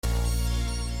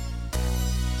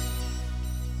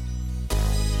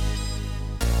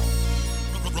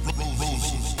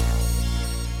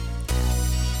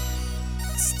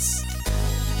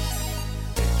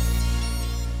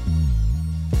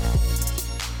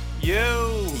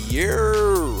Yo,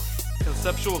 Yeah.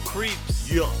 Conceptual Creeps,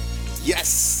 Yeah.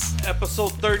 Yes.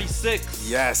 episode 36.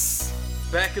 Yes.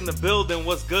 Back in the building,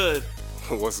 what's good?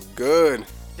 What's good?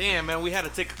 Damn, man, we had to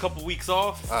take a couple weeks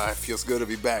off. It feels good to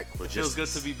be back. Feels good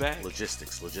to be back.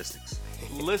 Logistics.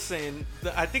 Listen,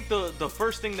 I think the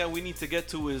first thing that we need to get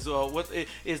to is what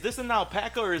is this an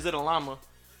alpaca or is it a llama?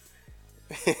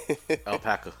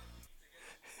 Alpaca.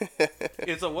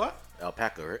 It's a what?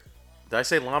 Alpaca, right? Did I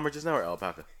say llama just now or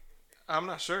alpaca? I'm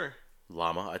not sure.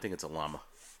 Llama. I think it's a llama.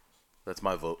 That's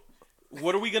my vote.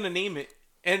 What are we gonna name it?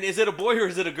 And is it a boy or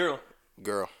is it a girl?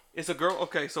 Girl. It's a girl.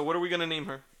 Okay, so what are we gonna name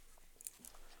her?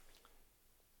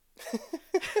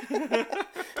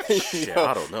 Shit,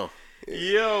 I don't know.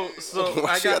 Yo, so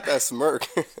Why she got that smirk?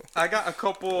 I got a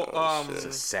couple It's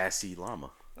a sassy llama.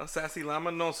 A sassy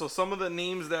llama? No, so some of the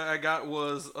names that I got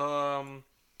was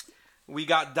we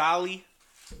got Dolly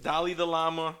the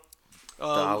llama,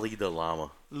 Dolly the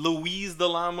llama. Louise the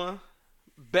llama,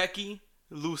 Becky,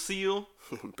 Lucille,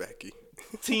 Becky.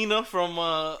 Tina from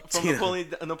Tina.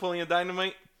 Napoleon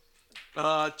Dynamite,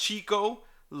 Chico,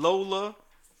 Lola,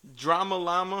 Drama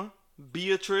Llama,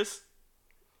 Beatrice.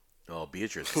 Oh,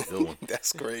 Beatrice is a good one.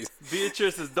 That's crazy.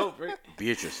 Beatrice is dope, right?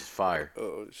 Beatrice is fire.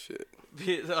 Oh shit.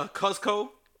 Cusco.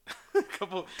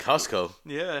 Couple. Costco.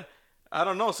 Yeah. I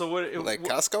don't know. So what? Like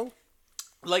Costco?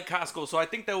 Like Costco. So I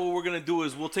think that what we're gonna do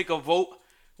is we'll take a vote.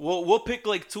 We'll pick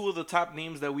like two of the top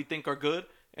names that we think are good,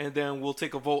 and then we'll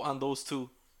take a vote on those two.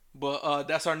 But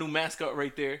that's our new mascot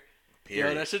right there. Period.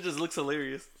 Yeah, that shit just looks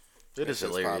hilarious. It is That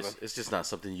shit's hilarious. poppin'. It's just not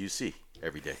something you see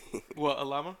every day. What, a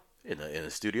llama? In a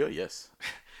studio, yes.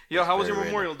 Yo, how was very your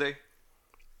random. Memorial Day?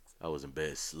 I was in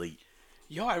bed asleep.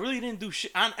 Yo, I really didn't do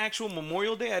shit on actual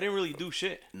Memorial Day. I didn't really do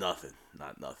shit. Nothing.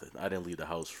 Not nothing. I didn't leave the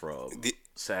house from Did-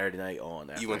 Saturday night on.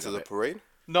 After You went I to got the back. parade?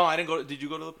 No, I didn't go. Did you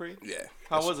go to the parade? Yeah.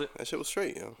 How was it? That shit was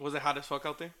straight, yo. Was it hot as fuck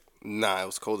out there? Nah, it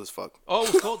was cold as fuck. Oh,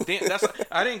 it was cold. Damn,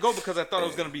 I didn't go because I thought it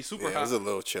was gonna be super Yeah, it hot. was a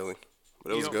little chilly.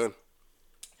 But it was Yo. good.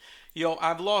 Yo,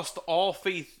 I've lost all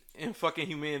faith in fucking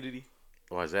humanity.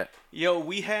 Why is that? Yo,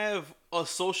 we have a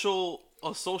social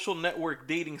network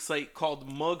dating site called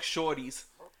Mug Shorties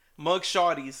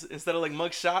instead of like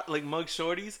Mug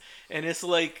Shorties, and it's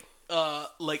like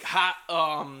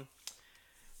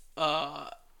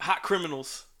hot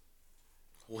criminals.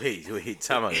 Wait,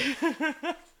 time out.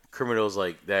 Criminals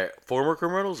like that, former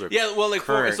criminals or Yeah, well, like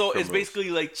current so it's criminals? basically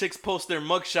like chicks post their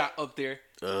mugshot up there,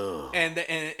 Ugh.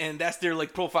 and that's their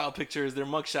like profile picture is their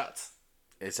mugshots.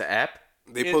 It's an app.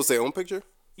 They post their own picture?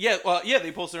 Yeah,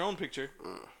 they post their own picture.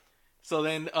 So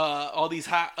then all these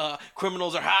hot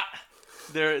criminals are hot.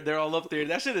 They're all up there.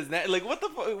 That shit is like what the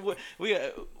fuck?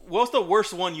 What's the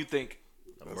worst one you think?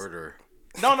 A murderer.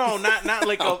 No, not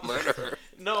like a Murderer.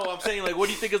 No, I'm saying like what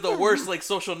do you think is the worst like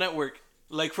social network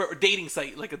like for a dating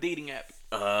site like a dating app?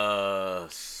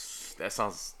 That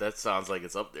sounds like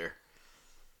it's up there.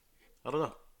 I don't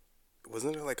know.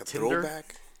 Wasn't it like a Tinder?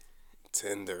 throwback?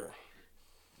 Tinder.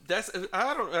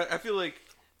 I feel like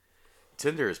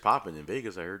Tinder is popping in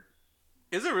Vegas. I heard.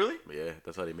 is it really? Yeah,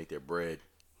 that's how they make their bread.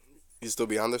 You still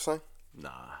be on their sign? Nah,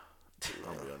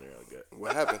 I'm be on there. I got.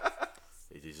 What happened?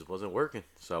 It just wasn't working,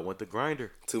 so I went to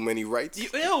Grinder. Too many rights? You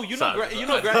know No,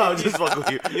 I'm just fucking with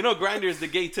you. you know Grindr is the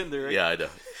gay Tinder, right? Yeah, I know.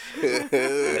 I had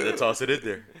to toss it in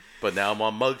there, but now I'm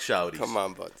on mug shouties. Come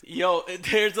on, bud. Yo,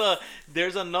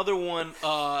 there's another one.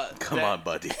 Come on,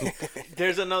 buddy.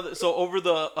 There's another. So over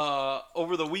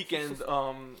the weekend,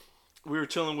 we were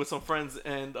chilling with some friends,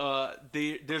 and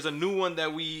there's a new one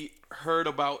that we heard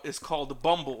about. It's called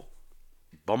Bumble.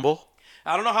 Bumble.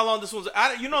 I don't know how long this one's.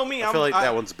 You know me. I feel like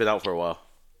that one's been out for a while.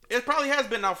 It probably has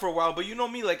been out for a while, but you know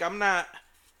me. Like I'm not.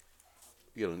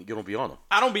 You don't be on them.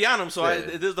 I don't be on them, so Yeah.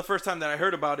 this is the first time that I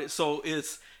heard about it. So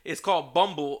it's called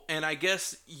Bumble, and I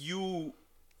guess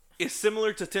it's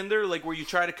similar to Tinder, like where you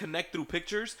try to connect through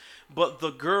pictures, but the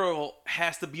girl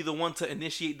has to be the one to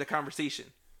initiate the conversation.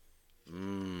 All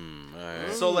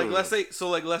right. So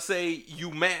let's say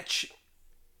you match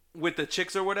with the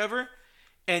chicks or whatever,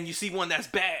 and you see one that's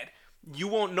bad. You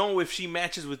won't know if she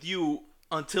matches with you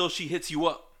until she hits you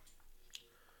up.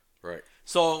 Right.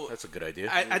 So That's a good idea.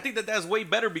 I think that's way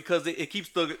better because it keeps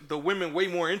the women way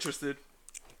more interested.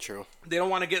 True. They don't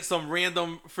want to get some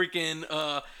random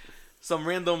freaking some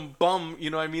random bum, you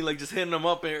know what I mean, like just hitting them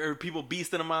up or people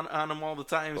beasting them on them all the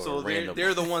time. Or So a random-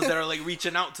 they're the ones that are like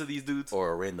reaching out to these dudes.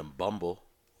 Or a random Bumble.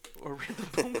 Or random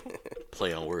bum.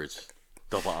 Play on words.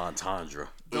 Double entendre.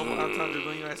 Double entendre,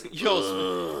 don't you ask?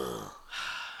 Yo,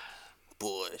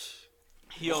 Bush.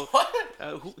 yo,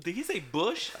 did he say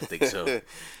Bush? I think so.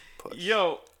 Push.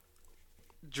 Yo,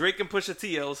 Drake and Pusha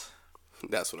T. Els.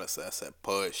 That's what I said. I said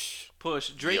push. Push.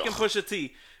 Drake Yo. and Pusha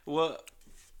T. Well,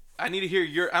 I need to hear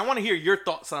your. I want to hear your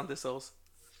thoughts on this, Els.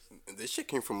 This shit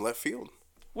came from left field.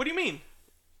 What do you mean?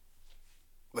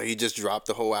 Like, he just dropped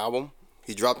the whole album.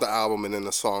 He dropped the album and then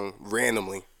the song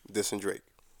randomly dissing Drake.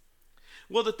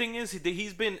 Well, the thing is,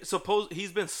 he's been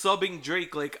subbing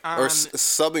Drake like on Or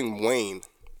subbing Wayne,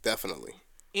 definitely.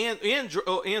 and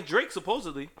Drake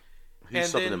supposedly. He's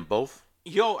And subbing then- them both.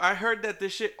 Yo, I heard that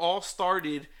this shit all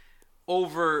started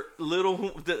over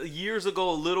years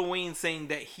ago. Lil Wayne saying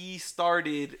that he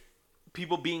started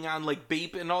people being on like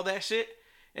Bape and all that shit,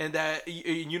 and that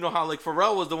you know how like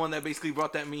Pharrell was the one that basically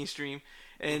brought that mainstream,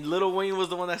 and Lil Wayne was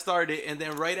the one that started it, and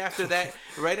then right after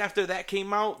that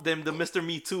came out, then the Mr.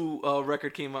 Me Too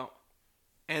record came out,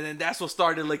 and then that's what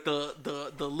started like the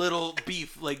little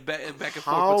beef like back and forth.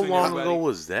 How between long everybody. ago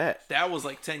was that? That was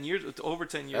like 10 years, over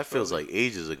 10 years. That feels probably. like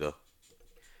ages ago.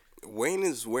 Wayne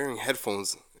is wearing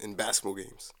headphones in basketball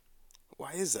games.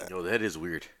 Why is that? Yo, that is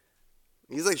weird.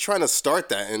 He's like trying to start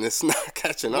that and it's not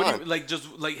catching What do on. you, like just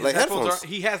like his Like headphones headphones. are,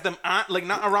 he has them on like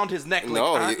not around his neck. Like,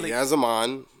 No, on, he like, has them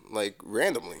on like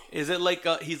randomly. is it like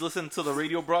he's listening to the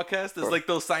radio broadcast? It's like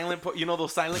those silent,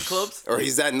 those silent clubs. Or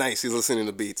he's that nice. He's listening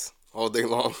to beats all day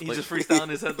long. He's just freestyling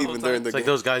his head the whole Even time. during the It's like game.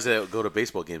 those guys that go to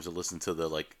baseball games and listen to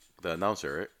the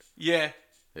announcer, right? Yeah,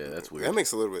 Yeah, that's weird. That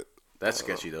makes a little bit. That's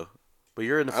sketchy though. But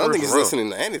you're in the I don't first think he's row. listening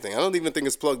to anything. I don't even think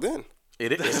it's plugged in.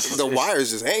 It is. The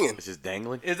wire's just hanging. It's just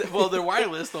dangling. is it? Well, they're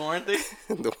wireless though, aren't they?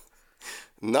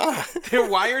 Nah. They're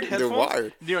wired They're headphones.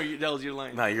 wired. That was your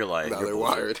line. Nah, you're lying. No, You're they're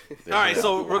bullshit. wired. All right,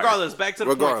 so Wired. regardless, back to the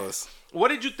point. Regardless, What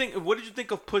did you think? What did you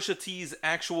think of Pusha T's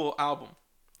actual album?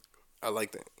 I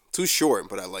liked it. Too short,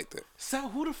 but I liked it.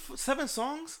 7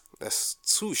 songs? That's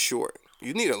too short.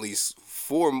 You need at least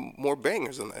 4 more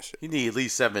bangers on that shit. You need at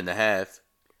least 7.5.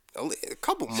 A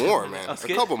couple more, man. A A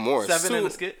skit? couple more. 7 and a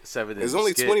Too- skit. 7. It's is a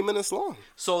only skit. 20 minutes long.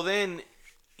 So then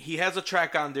he has a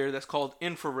track on there that's called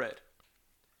Infrared.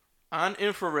 On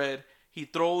Infrared, he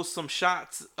throws some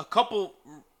shots, a couple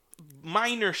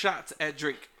minor shots at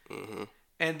Drake.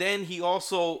 And then he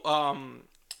also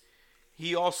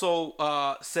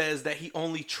says that he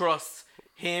only trusts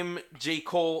him, J.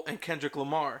 Cole, and Kendrick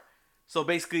Lamar. So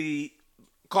basically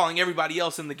calling everybody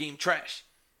else in the game trash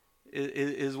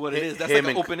is what it is. That's like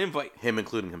an open invite. Him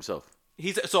including himself.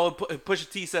 So Pusha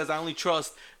T says I only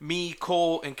trust me,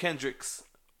 Cole, and Kendrick's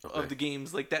Okay. of the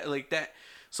games like that.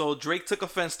 So Drake took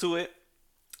offense to it.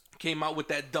 Came out with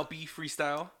that Duppy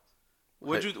freestyle.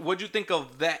 What'd you think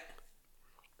of that?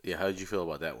 Yeah, how did you feel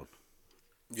about that one?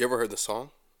 You ever heard the song?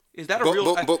 Is that a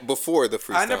real? Before the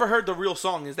freestyle. I never heard the real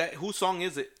song. Is that whose song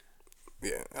is it?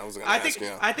 Yeah, I was gonna I ask think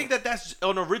you. I think that's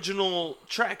an original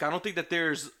track. I don't think that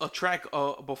there's a track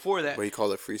before that. But he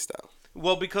called it freestyle.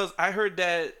 Well, because I heard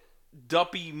that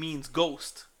Duppy means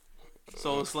ghost.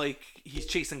 So it's like he's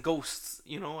chasing ghosts,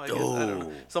 I guess. I don't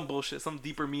know. Some bullshit, some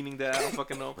deeper meaning that I don't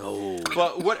fucking know.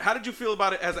 But how did you feel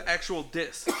about it as an actual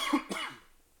diss?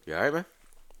 You alright, man?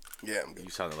 Yeah, I'm good.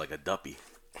 You sounded like a duppy.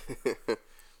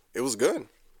 It was good.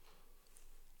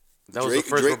 That was the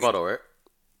first rebuttal, right?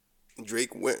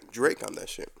 Drake went Drake on that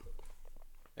shit.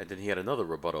 And then he had another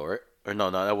rebuttal, right? Or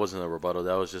no, that wasn't a rebuttal.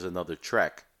 That was just another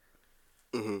track.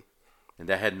 Mm-hmm. And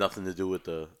that had nothing to do with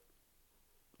the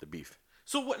beef.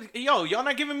 So what? Yo, y'all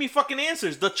not giving me fucking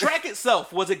answers. The track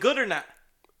itself, was it good or not?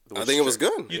 I think it was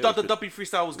good. You thought the Duppy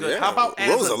freestyle was good. Yeah, How about as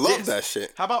Rosa a loved diss? that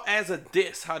shit. How about as a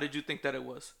diss? How did you think that it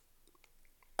was?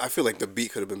 I feel like the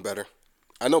beat could have been better.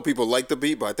 I know people like the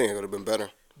beat, but I think it could have been better.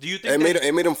 Do you think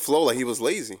It made him flow like he was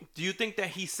lazy. Do you think that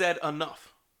he said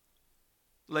enough?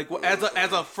 Like as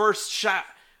a first shot,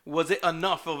 was it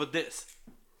enough of a diss?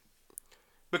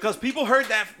 Because people heard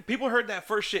that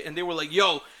first shit and they were like,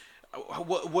 "Yo,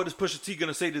 what is Pusha T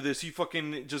gonna say to this? He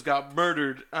fucking just got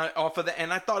murdered off of that."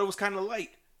 And I thought it was kind of light.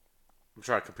 I'm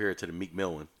trying to compare it to the Meek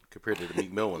Mill one. Compared to the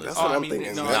Meek Mill one, That's it's what I'm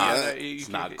thinking. no, Yeah. it's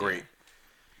not great.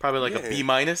 Probably like a B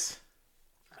minus.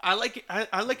 I like it.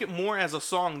 I like it more as a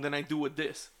song than I do a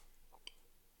diss.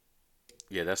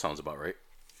 Yeah, that sounds about right.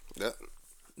 That,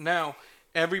 Now,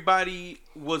 everybody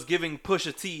was giving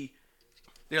Pusha T.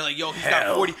 They're like, "Yo,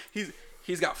 Hell.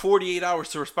 he's got 48 hours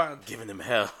to respond." Giving them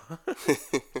hell.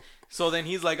 So then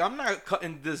he's like, "I'm not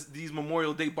cutting these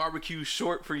Memorial Day barbecues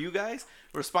short for you guys."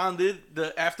 Responded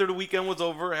after the weekend was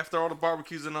over, after all the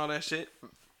barbecues and all that shit.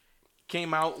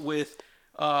 Came out with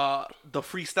the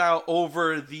freestyle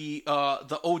over the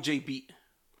OJ beat.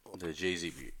 The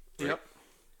Jay-Z beat. Right? Yep.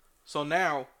 So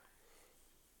now,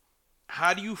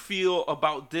 how do you feel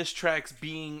about diss tracks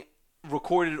being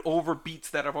recorded over beats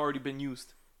that have already been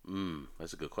used?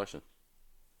 That's a good question.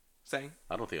 Saying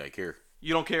I don't think I care.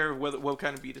 you don't care what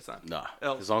kind of beat it's on. Nah.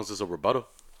 Else. As long as it's a rebuttal.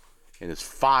 And it's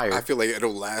fire. I feel like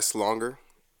it'll last longer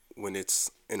when it's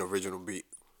an original beat.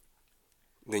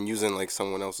 than using like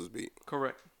someone else's beat,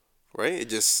 Correct. right? It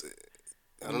just,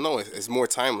 I don't know. It's more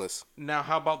timeless. Now,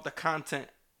 how about the content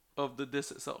of the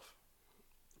diss itself?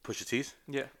 Pusha T's.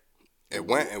 Yeah. It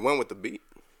went with the beat,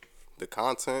 the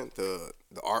content, the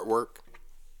artwork.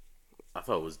 I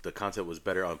thought the content was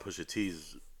better on Pusha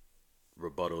T's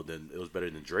rebuttal than it was better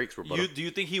than Drake's rebuttal. Do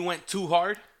you think he went too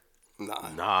hard?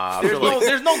 Nah. I feel like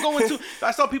There's no going too.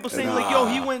 I saw people saying like, "Yo,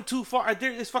 he went too far."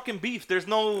 It's fucking beef. There's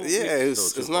no. Yeah,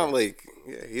 it's not like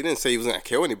he didn't say he was gonna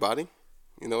kill anybody.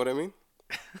 You know what I mean?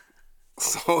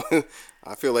 So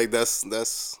I feel like that's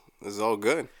all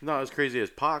good. not as crazy as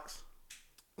Pox.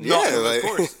 No, Yeah, like- of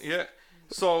course. Yeah.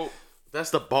 So That's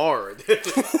the bar. He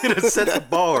done set the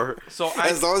bar.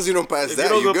 As long as you don't pass If that, you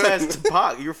don't you're go good. past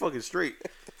Pac, you're fucking straight.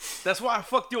 that's why I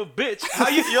fucked your bitch. How's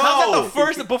that the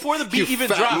first before the beat You even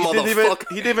fat dropped? motherfucker.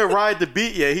 He didn't even ride the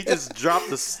beat yet. He just dropped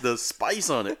the spice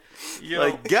on it. Yo,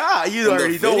 Like, God, you And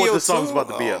already know what video the song's too?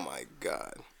 about to be. Oh At. my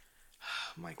god. oh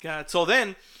my God. So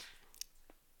then,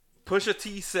 Pusha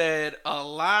T said a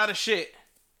lot of shit.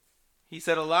 He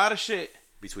said a lot of shit.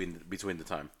 Between the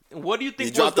time. What do you think?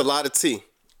 He dropped was a lot of tea.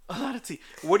 a lot of tea.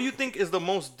 What do you think is the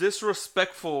most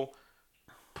disrespectful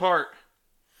part?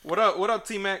 What up,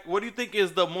 T Mac? What do you think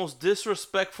is the most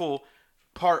disrespectful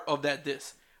part of that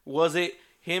diss? Was it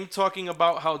him talking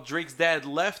about how Drake's dad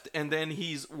left and then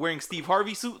he's wearing Steve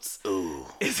Harvey suits? Ooh.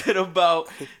 Is it about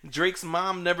Drake's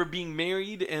mom never being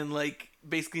married and like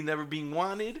basically never being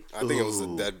wanted? I think it was a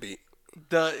deadbeat.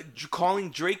 Calling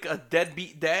Drake a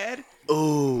deadbeat dad?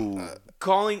 Ooh.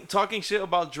 Talking shit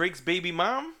about Drake's baby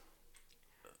mom?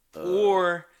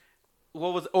 Or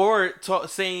what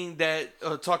was saying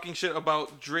that talking shit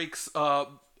about Drake's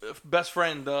best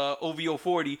friend OVO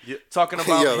 40 talking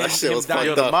about Yo, him, that shit him was dying.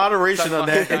 fucked The up. moderation on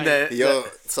that, Talking and about that, Yo,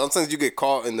 sometimes you get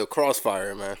caught in the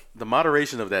crossfire, man. the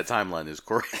moderation of that timeline is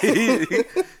crazy.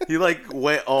 he like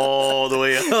went all the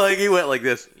way, like he went like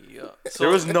this. Yeah. There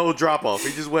was no drop off.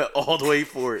 He just went all the way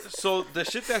for it. So the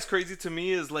shit that's crazy to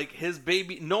me is like his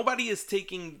baby. Nobody is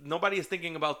thinking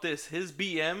about this. His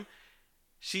BM.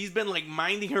 She's been like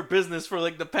minding her business for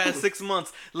like the past 6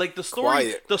 months. Like the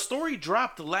story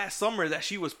dropped last summer that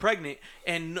she was pregnant,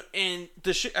 and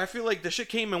the shit. I feel like the shit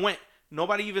came and went.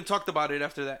 Nobody even talked about it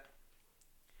after that.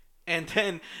 And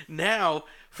then now,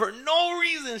 for no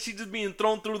reason, she's just being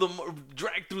dragged through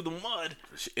the mud.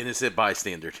 Innocent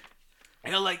bystander.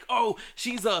 And they're like, oh,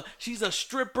 she's a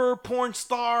stripper, porn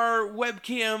star,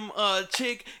 webcam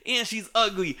chick, and she's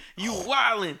ugly. You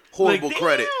wildin'. Horrible like,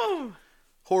 credit. damn.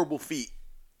 Horrible feet.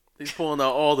 He's pulling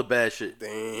out all the bad shit.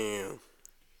 Damn.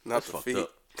 Not That's the fucked feet.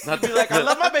 up. Not Be like, I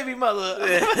love my baby mother.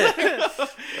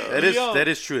 that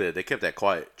is true. That they kept that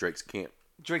quiet. Drake's camp.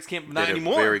 Drake's camp not Did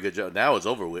anymore. a very good job. Now it's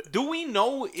over with. Do we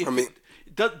know if I mean-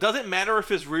 does it matter if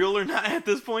it's real or not at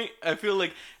this point? I feel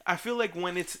like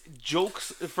when it's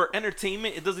jokes for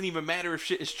entertainment, it doesn't even matter if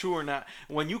shit is true or not.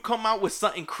 When you come out with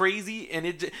something crazy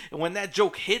and when that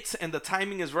joke hits and the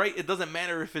timing is right, it doesn't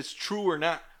matter if it's true or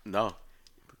not. No,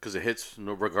 because it hits.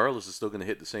 No, regardless, it's still gonna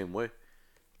hit the same way.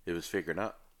 If it's fake or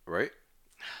not, right?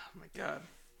 Oh my God.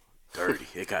 Dirty.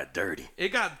 It got dirty. It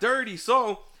got dirty.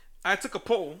 So I took a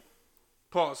poll.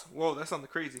 Pause. Whoa, that sounded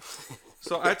crazy.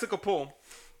 So I took a poll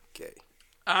Okay.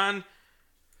 on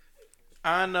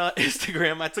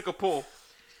Instagram. I took a poll,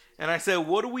 and I said,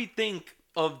 "What do we think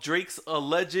of Drake's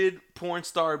alleged porn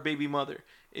star baby mother?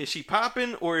 Is she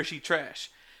popping or is she trash?"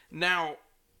 Now,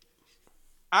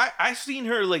 I seen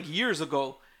her like years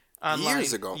ago. Online.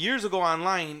 Years ago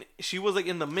online, she was like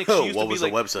in the mix. Oh, She used what to be was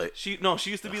like, the website? She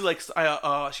used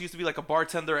to be like a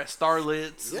bartender at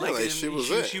Starlets. Yeah, like like, she was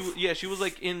it. she was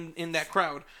like in that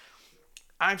crowd.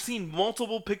 I've seen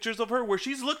multiple pictures of her where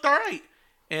she's looked all right.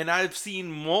 And I've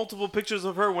seen multiple pictures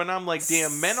of her when I'm like,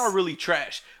 damn, men are really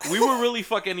trash. We will really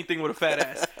fuck anything with a fat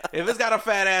ass. If it's got a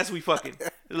fat ass, we fucking.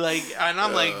 Like, and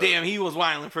I'm like, damn, he was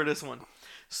wilding for this one.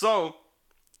 So,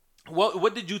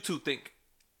 what did you two think?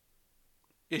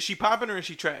 Is she popping or is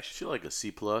she trash? She like a C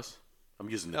plus. I'm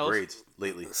using the Else? grades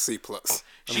lately. C plus.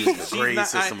 I'm using the grade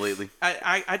system lately.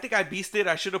 I think I beasted.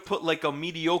 I should have put like a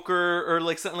mediocre or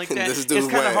like something like that. This It's dude's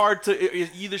kind of wet. hard to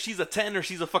either she's a 10 or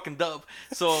she's a fucking dub.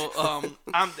 So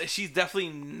she's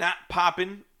definitely not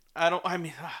popping.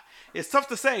 It's tough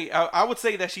to say. I would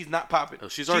say that she's not popping. Oh,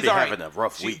 she's already all having right. a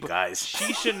rough week, guys.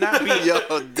 She should not be.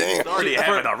 Yo, damn. Already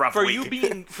having a rough for week.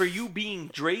 you being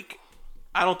Drake,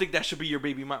 I don't think that should be your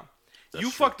baby mom. That's you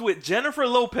true. fucked with Jennifer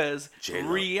Lopez,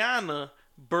 J-Lo. Rihanna,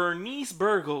 Bernice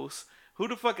Burgos. Who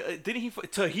the fuck didn't he?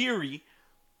 Tahiri,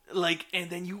 like, and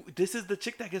then this is the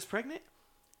chick that gets pregnant.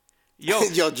 Yo,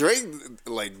 Yo, Drake,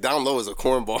 like, down low is a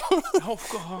cornball.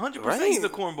 100% Right? he's a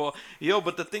cornball. Yo,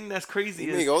 but the thing that's crazy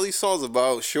You is make all these songs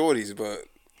about shorties, but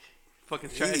fucking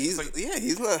trash.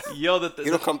 He's not. Yo, He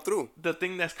don't come through. The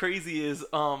thing that's crazy is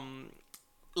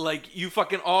like you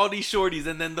fucking all these shorties,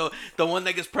 and then the one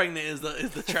that gets pregnant is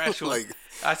the trash one. Like,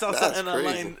 I saw that's something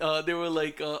online. They were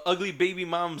like, ugly baby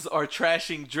moms are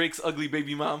trashing Drake's ugly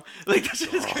baby mom. Like that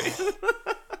shit is crazy.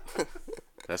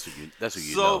 That's what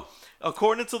you So, know.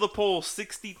 according to the poll,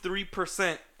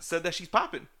 63% said that she's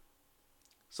popping.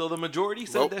 So the majority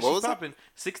said that what she's was it? popping.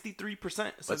 63%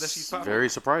 said that she's That's popping. very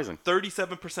surprising,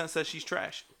 37% said she's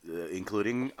trash.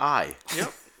 including I.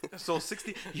 Yep. So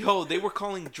 60. Yo, they were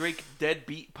calling Drake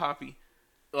deadbeat Poppy.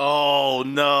 Oh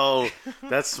no,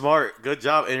 that's smart. Good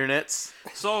job, internets.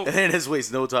 So Internets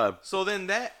waste no time. so then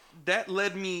that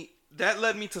led me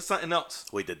to something else.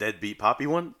 Wait, the deadbeat Poppy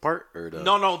one part or the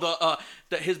No,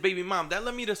 the his baby mom. That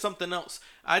led me to something else.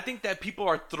 I think that people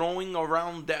are throwing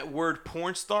around that word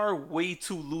porn star way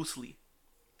too loosely.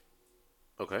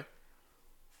 Okay.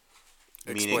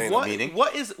 Explain. Meaning?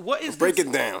 What is Break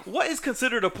it down. What is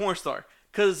considered a porn star?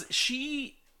 Because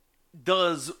she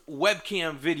does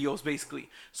webcam videos basically.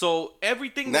 So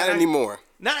everything Not anymore.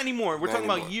 Not anymore. We're Not talking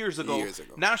about anymore. years ago. Years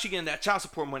ago. Now she getting that child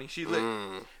support money. She lit.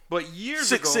 But years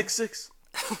 666.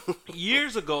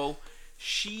 years ago,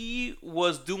 she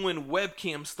was doing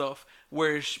webcam stuff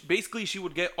where basically she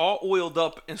would get all oiled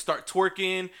up and start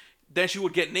twerking. Then she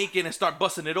would get naked and start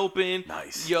busting it open.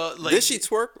 Nice. Yeah, like, Did she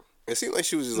twerk? It seemed like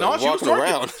she was just No, like she was walking twerking.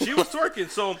 around. She was twerking.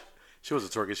 So She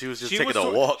wasn't twerking. She was just she taking was a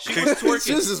walk. She was she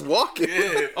twerking. was just walking.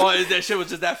 Oh, that shit was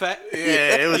just that fat.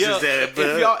 Yeah, it was Yeah, just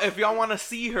that. if y'all want to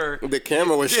see her, The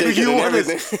camera was shaking you and wanna-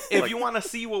 everything. if you want to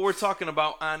see what we're talking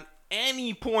about on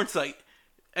any porn site,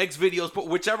 X videos, but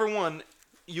whichever one,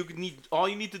 all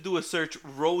you need to do is search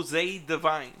Rose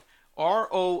Divine,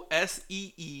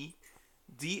 ROSEEDIVINE,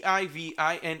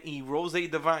 Rose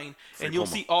Divine, and you'll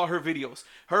see all her videos.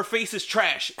 Her face is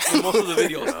trash in most of the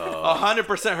videos.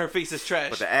 100% her face is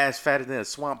trash. But the ass fatter than a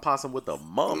swamp possum with the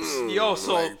mumps. Yo,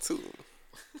 so Like, too.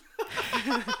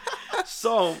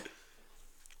 so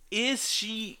is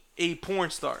she a porn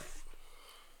star?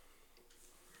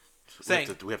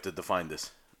 We have to define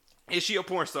this. Is she a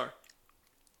porn star?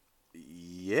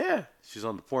 Yeah, she's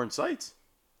on the porn sites,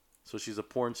 so she's a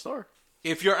porn star.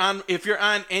 If you're on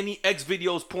any X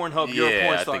videos Pornhub, you're a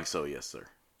porn I star. think so. Yes, sir.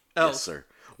 Else. Yes, sir.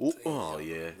 Ooh, oh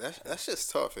yeah. That's just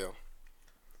tough, yo.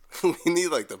 We need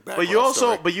like the background. But you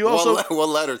also- one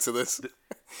letter to this.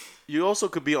 You also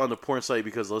could be on the porn site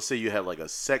because let's say you had like a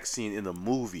sex scene in the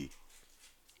movie,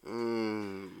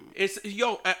 It's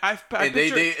I and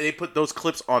picture, they put those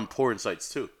clips on porn sites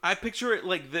too. I picture it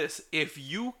like this: if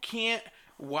you can't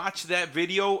watch that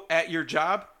video at your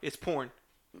job, it's porn.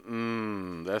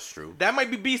 That's true. That might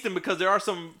be beasting because there are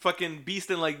some fucking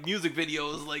beasting like music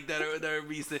videos like that are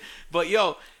beasting. But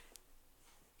yo,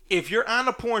 if you're on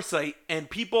a porn site and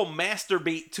people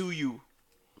masturbate to you,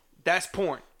 that's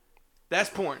porn. That's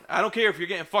porn. I don't care if you're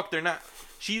getting fucked or not.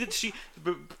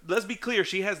 But let's be clear.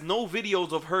 She has no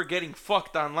videos of her getting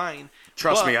fucked online.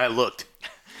 Trust but, me, I looked.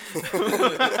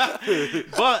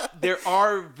 But there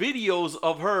are videos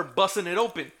of her busting it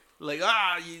open. Like,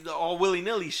 all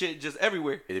willy-nilly shit just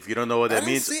everywhere. And if you don't know what that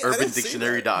means, I didn't see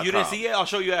UrbanDictionary.com. You didn't see it? I'll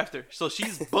show you after. So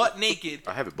she's butt naked,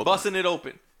 I have it bookmarked. busting it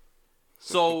open.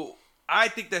 So I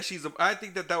think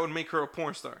that would make her a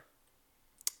porn star.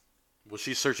 Was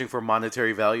she searching for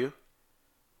monetary value?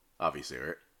 Obviously,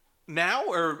 right? Now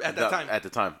or at that time? At the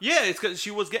time. Yeah, it's because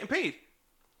she was getting paid.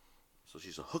 So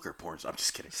she's a hooker porn star. I'm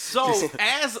just kidding. So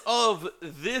as of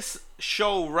this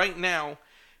show right now,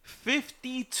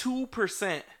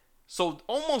 52%. So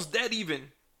almost dead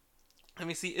even. Let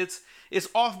me see. It's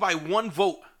off by one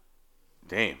vote.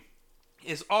 Damn.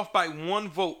 It's off by one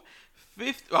vote.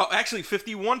 Actually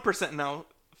 51% now.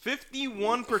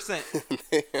 51%.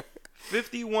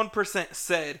 51%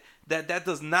 said that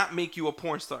does not make you a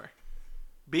porn star.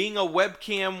 Being a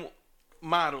webcam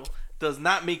model does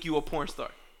not make you a porn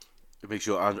star. It makes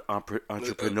you an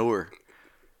entrepreneur.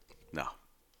 No.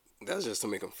 That's just to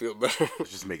make them feel better.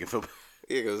 It's just making feel.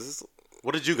 Yeah, because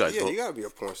What did you guys yeah, vote? you gotta be a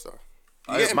porn star.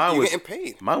 You're Getting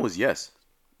paid. Mine was yes.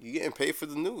 You getting paid for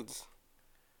the nudes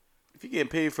If you're getting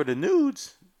paid for the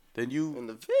nudes, then you and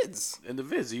the vids. in the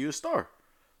vids, you a star.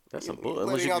 That's a bull. You're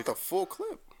Unless letting you, out the full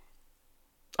clip.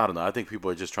 I don't know. I think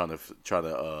people are just trying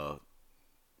to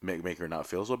make her not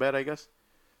feel so bad. I guess.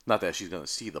 Not that she's gonna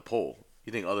see the poll.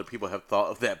 You think other people have thought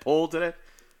of that poll today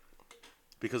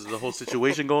because of the whole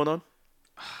situation going on?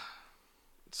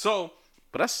 So,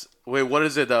 But that's wait. What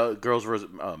is it? Girls versus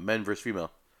men versus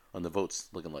female on the votes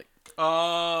looking like?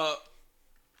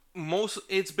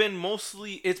 it's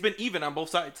been even on both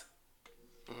sides.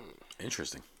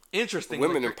 Interesting. interesting.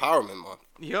 Women like, Empowerment Month.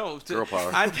 Yo, Girl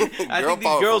power. I think these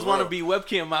power girls for want to real. be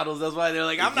webcam models. That's why they're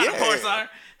like, I'm not a Yeah. porn star.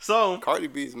 So Cardi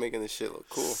B's making this shit look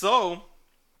cool. So,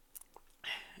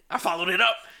 I followed it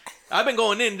up. I've been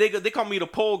going in. They call me the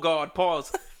pole guard.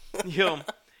 Pause. Yo,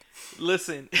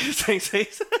 listen.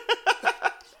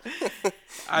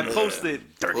 I posted.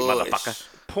 Dirty Bush. motherfucker.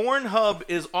 Pornhub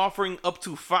is offering up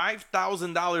to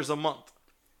 $5,000 a month.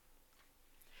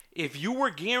 If you were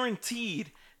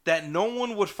guaranteed that no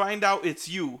one would find out it's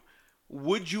you,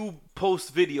 would you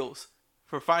post videos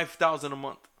for $5,000 a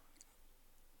month?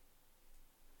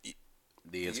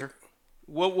 The answer?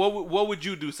 What would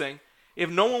you do, Sang? If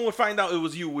no one would find out it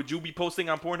was you, would you be posting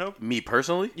on Pornhub? Me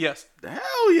personally? Yes.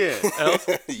 Hell yeah. Else?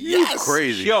 Yes.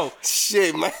 Crazy. Yo,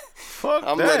 Shit, man. Fuck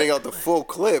I'm that. letting out the full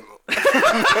clip.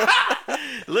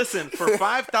 listen, for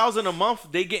 $5,000 a month,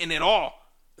 they getting it all.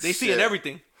 They seeing Shit.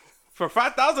 everything. For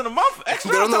 $5,000 a month,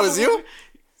 extra. They don't on know top it's of you? it.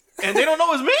 And they don't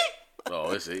know it's me?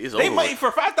 Oh, it's They over. might,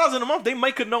 for $5,000 a month, they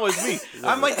might could know it's me.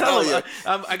 I might tell Hell them.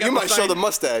 yeah. I got You might show sign- the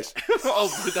mustache.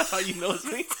 Oh, but that's how you know it's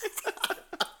me?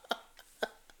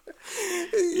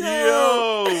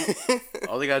 Yo.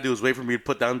 All they gotta do is wait for me to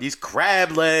put down these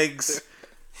crab legs.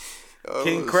 Oh,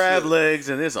 King crab shit. legs,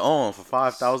 and it's on for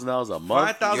 $5,000 a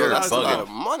month. $5,000 You're That's a lot bugging. of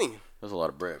money. That's a lot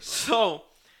of bread, bro. So,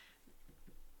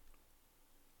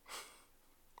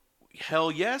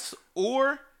 hell yes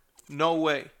or no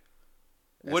way.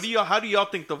 How do y'all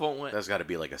think the vote went? That's got to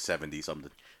be like a 70 something.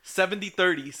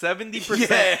 70-30. 70%.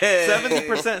 Yeah.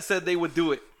 70% said they would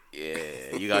do it.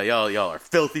 Yeah, you got y'all are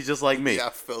filthy just like me. Yeah,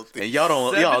 filthy. And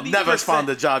y'all never 70%. found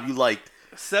the job you liked.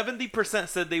 70%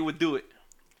 said they would do it.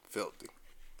 Filthy.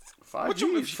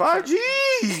 5Gs.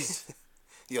 5Gs.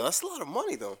 Yo, that's a lot of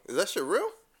money, though. Is that shit real?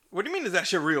 What do you mean is that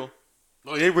shit real?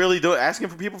 Oh, they really do asking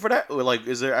for people for that? Or like,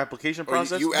 is there application Or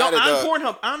process? you No, added on the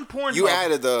Pornhub. On Pornhub. you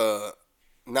added the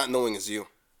not knowing it's you.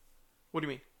 What do you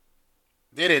mean?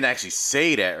 They didn't actually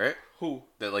say that, right? Who?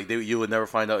 That like you would never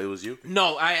find out it was you.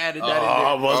 No, I added that Oh,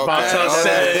 I in was about Okay, to okay.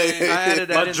 say. there. I added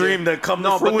that My in dream there. to come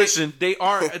No, to but fruition. they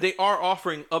are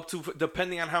offering up to,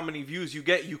 depending on how many views you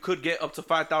get, you could get up to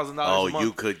 $5,000 Oh, a month.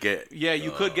 you could get. Yeah, you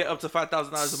could get up to $5,000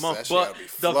 a month, That shit but gotta be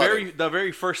the flooded.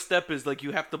 very first step is like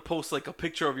you have to post like a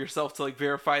picture of yourself to like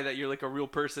verify that you're like a real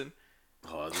person.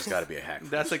 Oh, there's got to be a hack.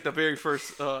 That's like the very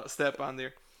first step on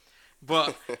there.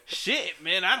 But shit,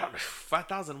 man, I don't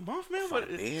 $5,000 a month, man. But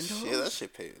Shit, that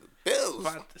shit pays the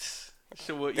bills.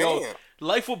 shit would, yo, Damn.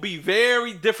 life will be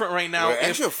very different right now. With an if-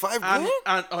 extra $5,000?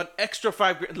 on an extra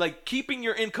 $5,000, like keeping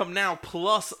your income now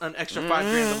plus an extra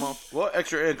 $5,000 a month. What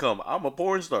extra income? I'm a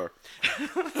porn star.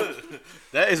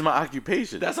 That is my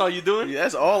occupation. That's all you doing? Yeah,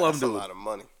 that's all I'm That's a doing. lot of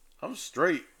money. I'm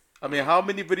straight. I mean, how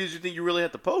many videos do you think you really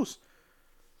have to post?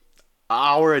 An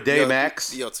hour a day Yo,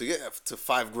 max. Yo, to get to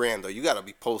 $5,000 though, you gotta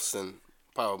be posting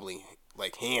probably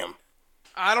like ham.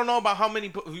 I don't know about how many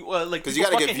like 'Cause you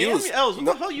gotta get fucking hand views. me Els, what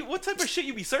No. the hell what type of shit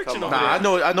you be searching Come over on.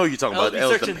 Nah, there? I know you're talking about. be That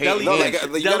was the searching paid deli, No, hand like,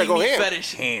 shit. you gotta deli go meat ham.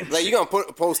 fetish. Hand Like shit. you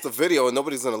gonna post a video and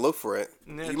nobody's gonna look for it.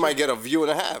 Yeah, You true. might get a view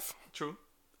and a half. True.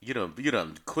 You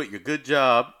done quit your good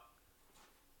job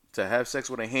to have sex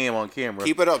with a ham on camera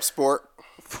Keep it up, sport.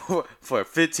 for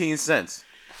 15 cents.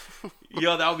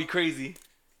 Yo, that would be crazy.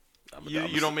 I'm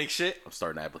You don't make shit. I'm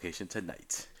starting an application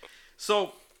tonight.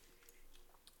 So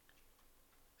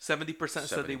 70% said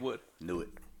 70. they would. Knew it.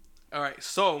 All right,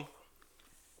 so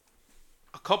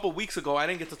a couple weeks ago, I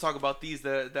didn't get to talk about these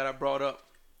that I brought up.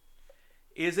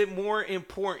 Is it more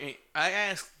important? I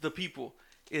asked the people,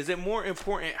 is it more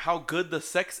important how good the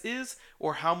sex is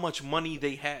or how much money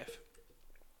they have?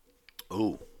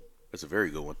 Ooh, that's a very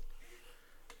good one.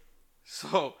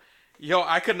 So, yo,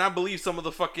 I could not believe some of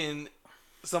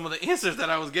the answers that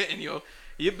I was getting, yo.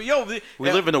 We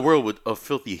live in a world of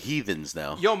filthy heathens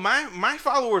now. Yo, my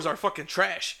followers are fucking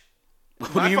trash.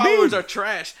 What My do you followers mean? are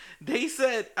trash. They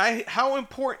said, how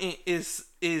important is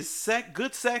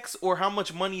good sex or how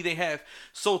much money they have?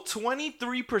 So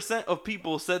 23% of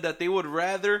people said that they would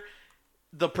rather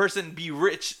the person be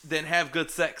rich than have good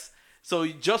sex. So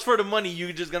just for the money,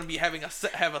 you're just gonna be have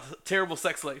a terrible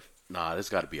sex life. Nah, there's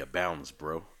got to be a balance,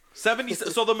 bro. 70.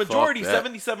 So the majority, that.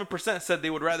 77%, said they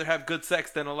would rather have good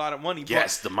sex than a lot of money.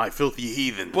 Yes, my filthy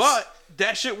heathens. But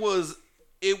that shit was.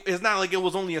 It's not like it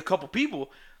was only a couple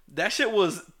people. That shit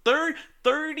was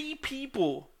 30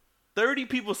 people. 30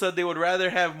 people said they would rather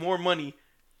have more money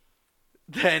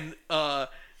than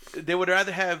they would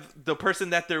rather have the person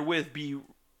that they're with be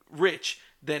rich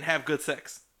than have good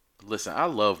sex. Listen, I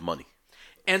love money.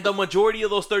 And the majority of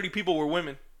those 30 people were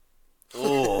women.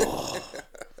 Oh,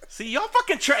 See, y'all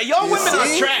fucking trash. Y'all women are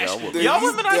see? trash. Yeah, Y'all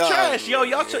women are trash. Yo,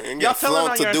 y'all and y'all get telling flown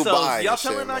on to yourselves. Dubai Y'all and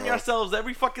shit, telling on man. yourselves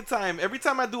every fucking time. Every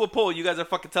time I do a poll, you guys are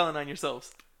fucking telling on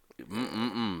yourselves.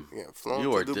 Yeah, flown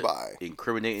You are to Dubai.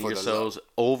 incriminating For the yourselves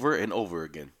over and over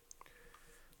again.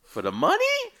 For the money?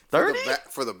 30?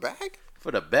 For the bag?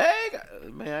 For the bag?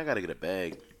 Man, I gotta get a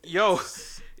bag. Yo,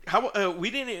 how we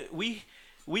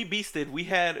beasted. We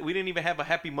didn't even have a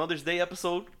Happy Mother's Day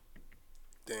episode.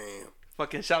 Damn.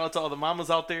 Fucking shout out to all the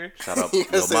mamas out there. Shout out You to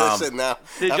gotta your say that mom. shit now.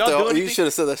 Did y'all After do all, anything? You should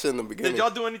have said that shit in the beginning. Did y'all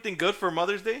do anything good for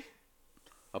Mother's Day?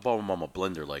 I bought my mom a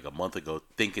blender like a month ago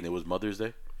thinking it was Mother's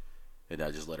Day. And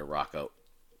I just let it rock out.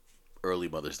 Early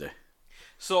Mother's Day.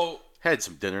 So Had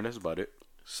some dinner, that's about it.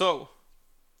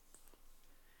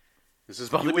 This is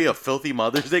about to be a filthy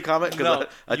Mother's Day comment because No,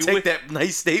 I you take would- that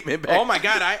nice statement back. oh my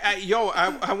god,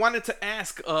 I wanted to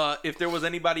ask if there was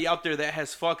anybody out there that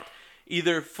has fucked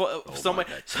either someone.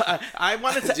 God. So I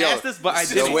wanted to Yo, ask this, but I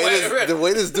the didn't.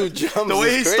 way this dude jumps. the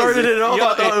way he is crazy. started it off, Yo,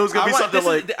 I thought it was going to be something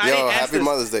like... I didn't Yo, ask happy this.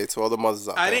 Mother's Day to all the mothers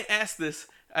out there. I didn't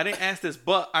ask this,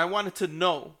 but I wanted to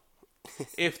know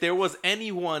if there was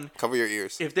anyone Cover your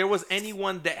ears.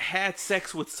 that had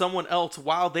sex with someone else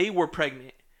while they were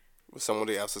pregnant. With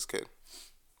somebody else's kid.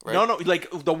 Right? No, like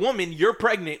the woman, you're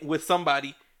pregnant with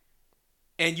somebody,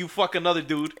 and you fuck another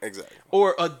dude. Exactly.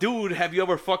 Or a dude, have you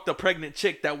ever fucked a pregnant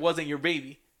chick that wasn't your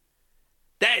baby?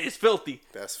 That is filthy.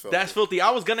 That's filthy. That's filthy. I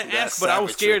was gonna That's ask, but I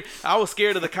was savagery. scared. I was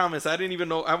scared of the comments. I didn't even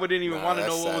know. I wouldn't even want to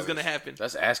know that's what was savage. gonna happen.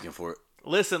 That's asking for it.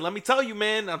 Listen, let me tell you,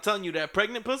 man. I'm telling you that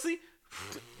pregnant pussy.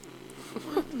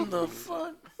 The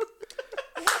fuck?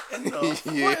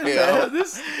 Yeah.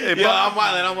 Yo, I'm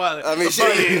wilding. I mean,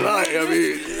 shit, you lying. I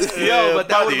mean, Yo, but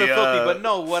that would have been buddy, filthy. But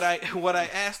no, what I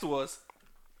asked was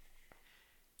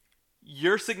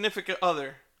your significant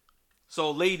other. So,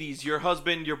 ladies, your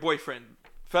husband, your boyfriend,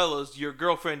 fellas, your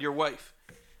girlfriend, your wife.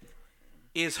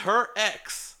 Is her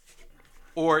ex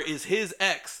or is his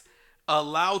ex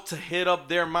allowed to hit up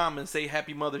their mom and say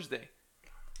Happy Mother's Day?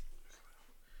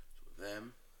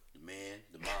 Them, the man,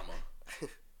 the mama,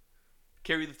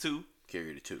 Carry the two.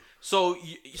 carry the two. So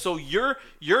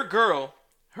your girl,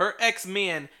 her ex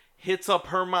man hits up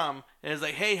her mom and is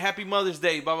like, "Hey, Happy Mother's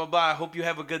Day, blah blah blah. I hope you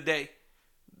have a good day."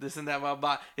 This and that, blah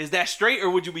blah. Is that straight or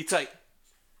would you be tight?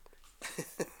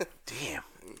 Damn.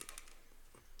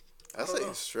 I say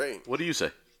it straight. What do you say?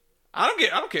 I don't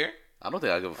care. I don't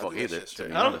think I give a fuck think that either. shit's to be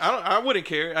straight. honest. I wouldn't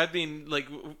care. I mean, like,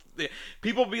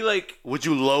 people be like, Would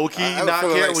you low key I have a not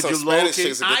feeling care? like Would some you low Spanish key?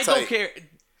 chicks are I don't tight. care.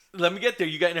 Let me get there.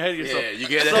 You got ahead of yourself. Yeah, you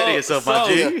get ahead of yourself, my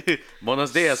G.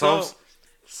 Buenos dias, Holmes.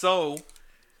 So,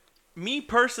 me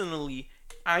personally,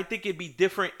 I think it'd be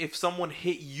different if someone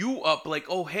hit you up like,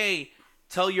 "Oh, hey,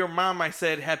 tell your mom I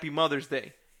said Happy Mother's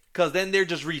Day," because then they're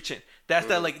just reaching. That's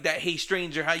that like that. Hey,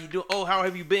 stranger, how you doing? Oh, how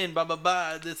have you been? Blah blah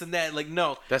blah. This and that. Like,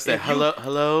 no. That's that If you-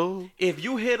 hello. If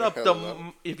you hit up Hello.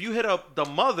 the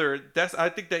mother, that's I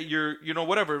think that you're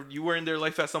whatever you were in their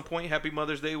life at some point. Happy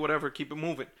Mother's Day, whatever. Keep it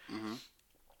moving.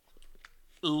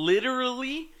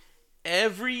 Literally,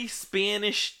 every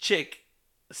Spanish chick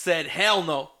said hell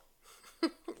no.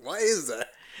 Why is that?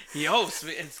 Yo,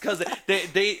 it's because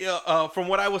they from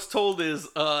what I was told is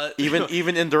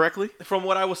Even indirectly? from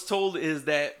what I was told is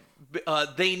that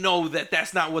they know that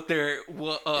that's not what their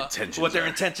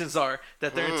intentions are.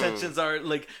 That their intentions are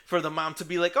like for the mom to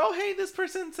be like, oh hey, this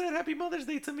person said Happy Mother's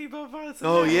Day to me, blah blah. Blah,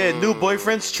 Oh yeah, new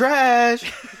boyfriend's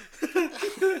trash.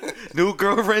 New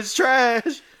girlfriend's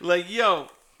trash. like yo,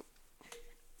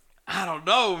 I don't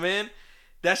know, man.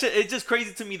 That shit, it's just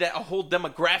crazy to me that a whole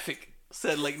demographic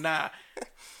said like nah.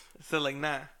 Said like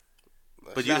nah.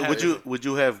 But not would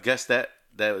you have guessed that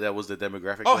was the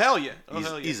demographic? Oh hell yeah. Oh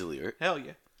hell yeah. Easily, right? Hell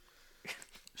yeah.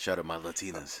 Shout out my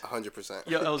Latinas. 100%.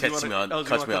 Yo, Els, Catch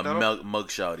me on mug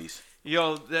shouties.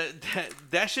 Yo,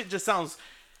 that shit just sounds.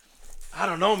 I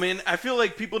don't know, man. I feel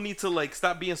like people need to like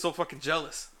stop being so fucking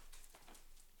jealous.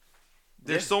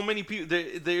 There's so many people.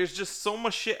 There's just so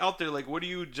much shit out there. Like, what are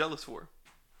you jealous for?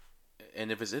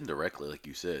 And if it's indirectly, like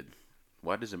you said,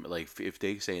 why does it like if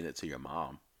they saying it to your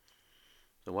mom?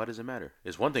 Then why does it matter?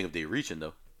 It's one thing if they reaching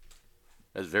though.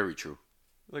 That's very true.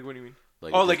 Like, what do you mean?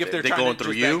 Like, Oh, like if they're trying going to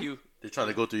through just back you, you. they're trying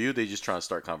to go through you. They just trying to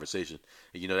start conversation.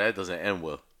 And you know that doesn't end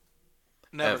well.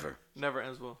 Never. Never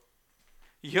ends well.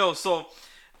 Yo, so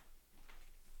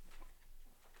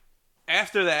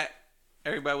after that,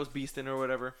 everybody was beasting or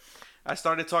whatever. I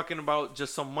started talking about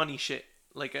just some money shit.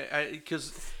 Like,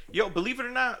 because, yo, believe it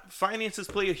or not, finances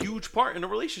play a huge part in a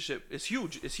relationship. It's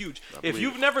huge. It's huge. If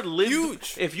you've never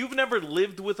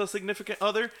lived with a significant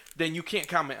other, then you can't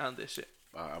comment on this shit.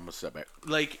 I'm gonna step back.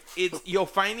 Like, it's your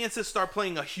finances start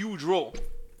playing a huge role.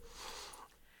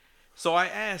 So I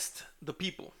asked the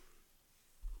people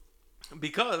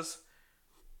because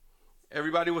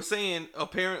everybody was saying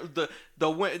apparently the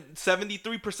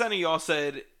 73% of y'all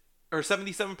said or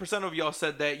 77% of y'all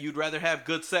said that you'd rather have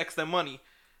good sex than money.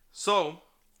 So,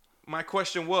 my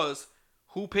question was,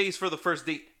 who pays for the first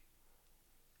date?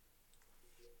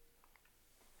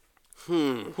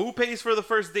 Who pays for the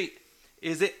first date?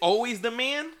 Is it always the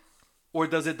man, or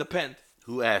does it depend?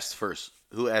 Who asked first?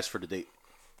 Who asked for the date?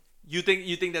 You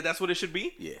think that that's what it should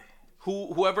be? Yeah.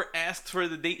 Whoever asked for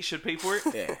the date should pay for it?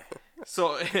 Yeah.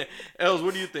 So, Els,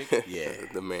 what do you think? Yeah.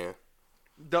 The man.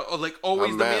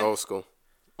 Always I'm the mad man? old school.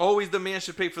 Always the man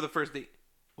should pay for the first date.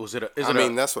 Was it?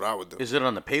 That's what I would do. Is it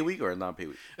on a pay week or a non-pay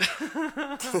week?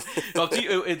 Up to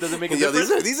you, it doesn't make a Yo,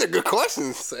 difference. these are good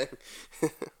questions. Sam.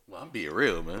 Well, I'm being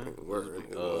real, man.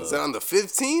 Word. Was it on the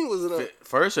 15? Was it on?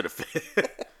 First or the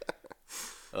fifth?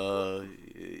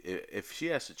 If she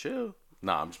has to chill,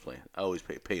 nah, I'm just playing. I always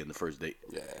pay in the first date.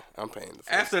 Yeah, I'm paying the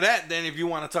first. After that, then if you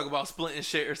want to talk about splitting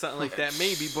shit or something like that,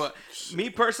 maybe. But me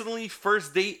personally,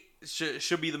 first date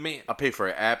should be the man. I pay for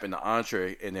an app and the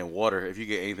entree and then water. If you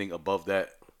get anything above that,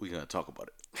 we're gonna talk about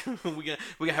it. we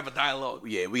gonna have a dialogue.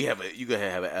 Yeah, you gotta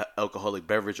have an alcoholic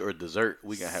beverage or dessert.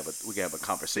 We gonna have a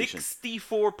conversation.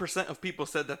 64% of people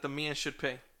said that the man should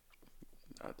pay.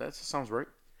 That sounds right.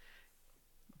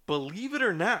 Believe it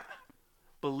or not,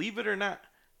 36%,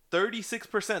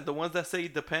 the ones that say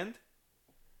depend,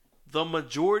 the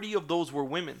majority of those were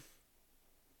women.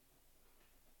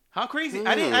 How crazy!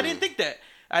 I didn't think that.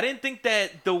 I didn't think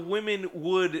that the women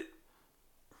would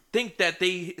think that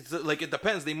it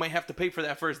depends. They might have to pay for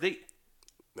that first date.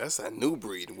 That's that new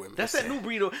breed of women. That's that new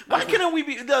breed. Why can't we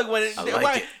be? Doug,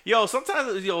 it. Yo,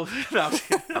 sometimes no,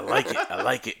 I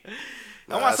like it.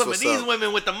 I want some of these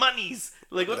women with the monies.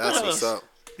 Like what That's the what's hell? up.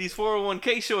 These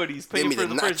 401k shorties paying Give me for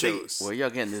the the first date. nachos. Where y'all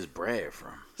getting this bread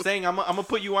from? Saying I'm gonna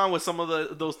put you on with some of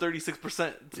those 36% to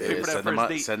pay for that send them first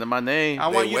date. send them my name. I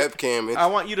want you. Webcam. I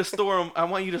want you to store them. I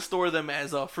want you to store them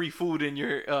as free food in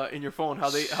your phone.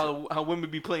 How women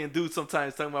be playing dudes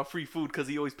sometimes talking about free food because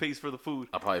he always pays for the food.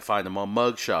 I'll probably find them on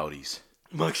mug shouties.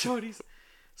 Mug shorties.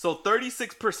 So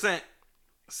 36%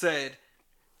 said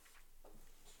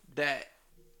that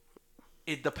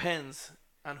it depends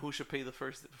on who should pay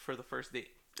for the first date.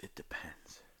 It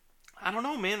depends. I don't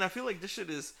know, man. I feel like this shit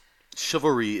is.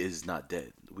 Chivalry is not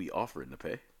dead. We offering to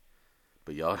pay.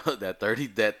 But y'all, that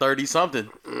 30 something,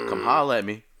 come holla at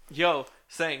me. Yo,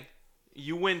 saying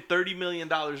you win $30 million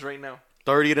right now.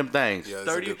 30 of them things. Yeah,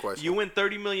 that's a good question. You win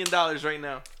 $30 million right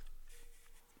now.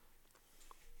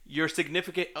 Your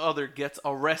significant other gets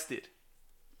arrested.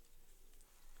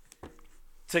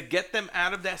 To get them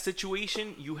out of that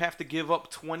situation, you have to give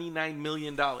up $29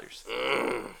 million.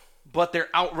 But they're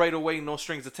out right away, no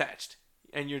strings attached.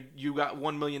 And you got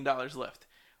 $1 million left.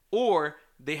 Or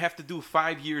they have to do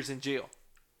 5 years in jail.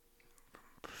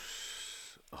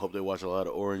 I hope they watch a lot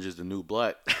of Orange is the New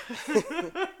Black.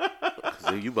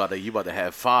 You about to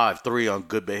have 3 on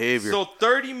good behavior. So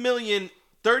 $30 million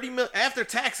after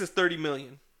taxes, $30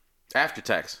 million. After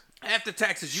tax. After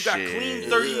taxes, you got clean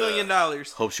 $30 million.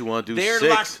 Hope she want to do They're 6.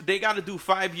 locked. They got to do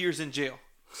 5 years in jail.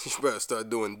 You better start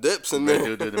doing dips in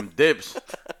there. Do them dips.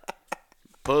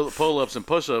 Pull-ups and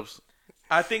push-ups.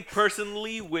 I think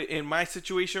personally, in my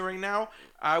situation right now,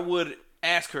 I would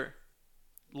ask her,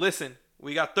 listen,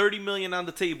 we got $30 million on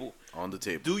the table.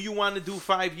 Do you want to do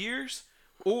 5 years,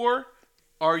 or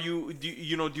do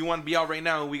you want to be out right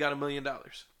now and we got $1 million?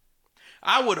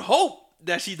 I would hope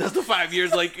that she does the 5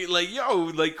 years.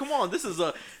 Come on, this is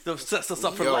sets us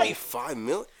up for life. 5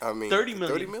 million. I mean, 30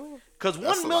 million. 30 million. Because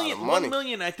That's 1 a lot million, of money. 1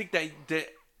 million. I think that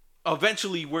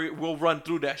eventually we'll run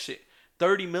through that shit.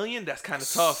 30 million. That's kind of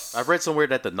tough. I've read somewhere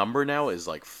that the number now is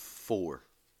like 4.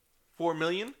 4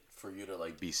 million For you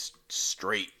to be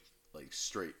straight.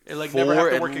 and never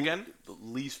have to work again. At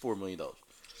least $4 million.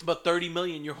 But 30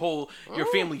 million, your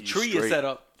family tree is set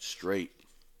up Straight.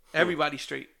 Everybody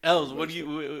straight. Els, what do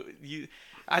you?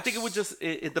 I think it would just.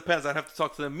 It depends. I'd have to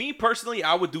talk to them. Me personally,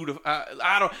 I would do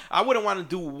I wouldn't want to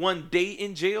do 1 day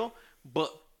in jail,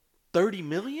 but 30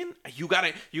 million. You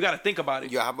gotta think about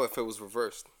it. Yeah, how about if it was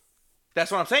reversed? That's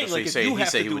what I'm saying. So Like he if say- you he have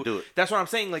say to he do would it. do it. That's what I'm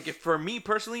saying. Like if for me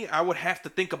personally, I would have to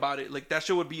think about it. Like that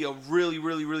shit would be a really,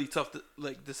 really, really tough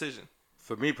decision.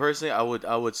 For me personally,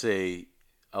 I would say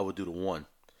I would do the 1.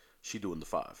 She doing the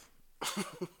 5.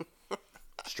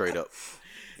 Straight up.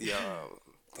 Yo,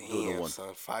 Do the damn, 1.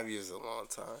 son. 5 years is a long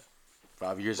time.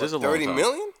 5 years What, is a long 30 time.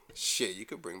 million? Shit, you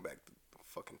could bring back the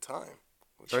fucking time.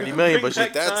 30 million, but Bring she,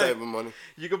 back That time. type of money.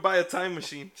 You could buy a time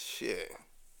machine. Shit.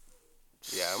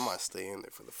 Yeah, I might stay in there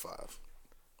for the 5.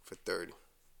 For 30.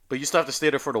 but you still have to stay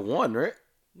there for the 1, right?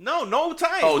 No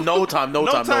time. Oh, no time.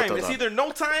 It's either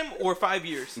no time or 5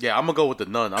 years. Yeah, I'm gonna go with the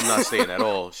none. I'm not staying at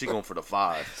all. She going for the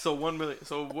 5. So 1 million.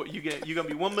 So what you get? You're gonna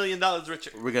be $1 million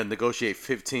richer. We're gonna negotiate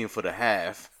 15 for the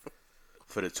half.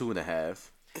 for the 2.5.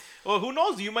 Well, who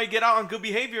knows? You might get out on good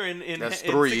behavior in That's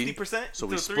in 3. 60%. So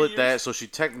we to 3 split that. years. So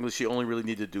she only really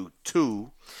needed to do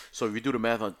 2. So if you do the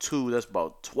math on 2, that's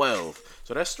about 12.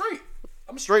 So that's straight.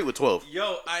 I'm straight with 12.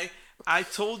 Yo, I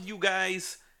told you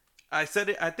guys, I said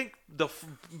it. I think the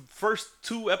first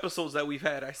 2 episodes that we've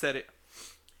had, I said it.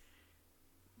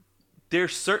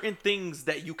 There's certain things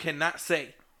that you cannot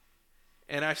say.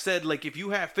 And I've said, like, if you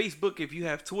have Facebook, if you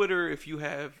have Twitter, if you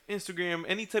have Instagram,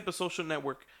 any type of social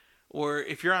network, or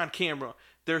if you're on camera,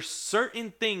 there's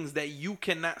certain things that you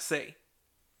cannot say.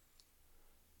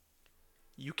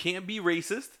 You can't be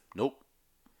racist. Nope.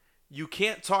 You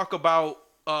can't talk about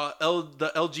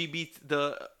the LGBT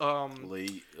the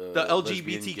Lesbian, gay.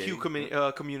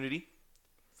 LGBTQ community.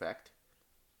 Fact.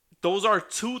 Those are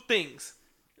 2 things.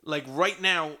 Like right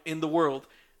now in the world,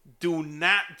 do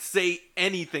not say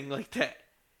anything like that.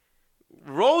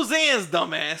 Roseanne's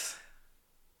dumbass.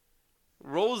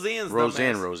 Roseanne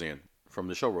from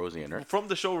the show Roseanne, right? From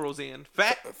the show Roseanne.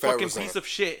 Fat fucking Roseanne. piece of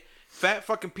shit. Fat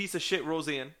fucking piece of shit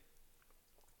Roseanne.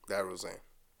 That Roseanne.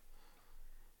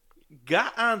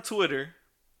 Got on Twitter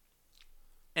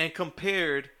and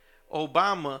compared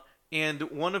Obama and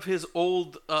one of his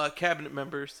old cabinet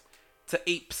members to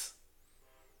apes.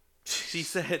 She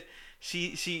said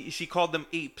she called them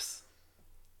apes.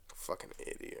 Fucking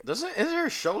idiot. Is her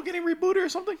show getting rebooted or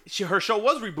something? Her show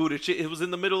was rebooted. It was in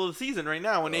the middle of the season right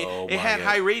now, and it had God.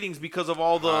 high ratings because of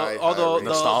all the ratings.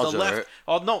 Nostalgia, left. right?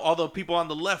 All the people on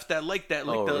the left that like that,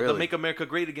 like the really? Make America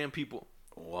Great Again people.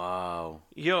 Wow.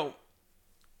 Yo.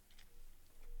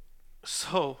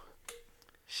 So,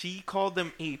 she called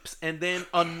them apes, and then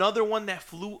another one that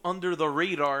flew under the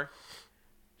radar.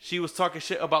 She was talking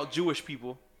shit about Jewish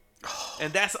people,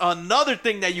 and that's another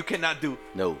thing that you cannot do.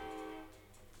 No.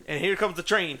 And here comes the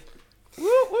train. Woo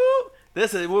woo!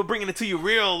 We're bringing it to you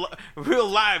real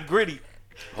live, gritty.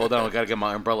 Hold on, I gotta get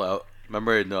my umbrella out.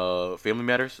 Remember in Family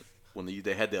Matters when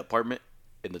they had the apartment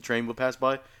and the train would pass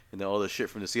by and then all the shit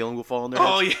from the ceiling would fall on their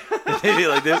heads? Oh yeah. They did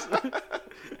like this.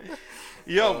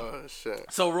 Yo. Oh shit.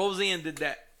 So Roseanne did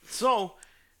that. So,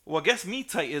 well, I guess Me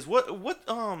Tight is what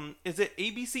is it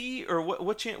ABC or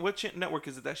what network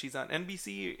is it that she's on?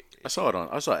 NBC? I saw an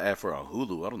ad for it on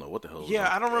Hulu. I don't know what the hell. Yeah,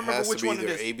 I don't It remember has which to be one it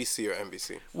either is. ABC or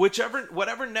NBC.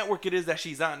 Whatever network it is that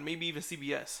she's on, maybe even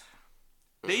CBS.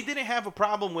 They didn't have a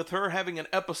problem with her having an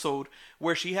episode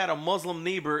where she had a Muslim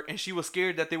neighbor and she was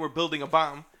scared that they were building a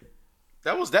bomb.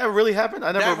 That really happened.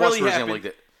 I never That watched really Roseanne happened. like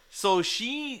that. So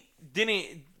they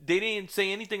didn't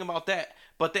say anything about that.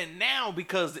 But then now,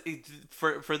 because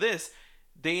for this,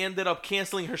 they ended up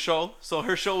canceling her show. So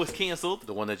her show was canceled.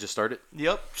 The one that just started.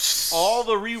 Yep. All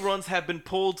the reruns have been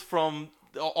pulled from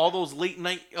all those late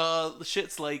night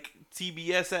shits like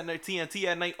TBS at night, TNT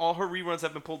at night. All her reruns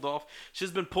have been pulled off.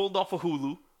 She's been pulled off of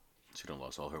Hulu. She done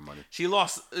lost all her money. She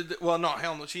lost. Well, no,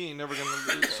 hell no. She ain't never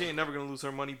gonna lose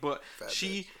her money. But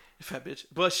fat bitch.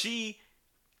 But she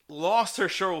lost her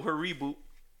show, her reboot.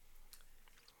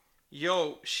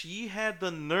 Yo, she had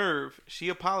the nerve. She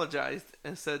apologized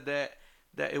and said that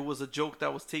it was a joke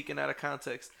that was taken out of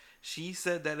context. She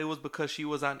said that it was because she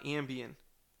was on Ambien,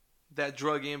 that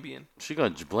drug Ambien. She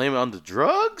gonna blame it on the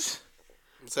drugs?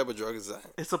 What type of drug is that?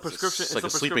 It's a prescription. It's like a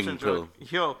prescription sleeping drug.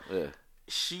 Yo, Yeah.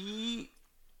 she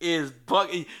is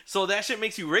buggy. So that shit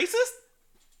makes you racist?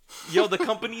 Yo, the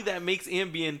company that makes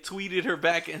Ambien tweeted her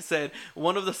back and said,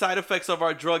 one of the side effects of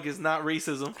our drug is not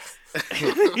racism.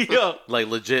 Yo. Like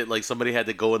legit, like somebody had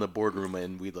to go in the boardroom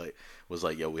and was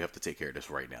like, yo, we have to take care of this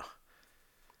right now.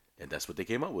 And that's what they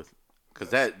came up with. Cause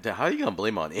that how are you gonna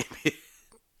blame on Ambien?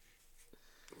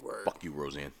 Word. Fuck you,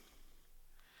 Roseanne.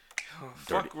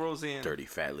 Fuck Roseanne. Dirty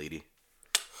fat lady.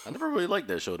 I never really liked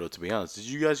that show though, to be honest. Did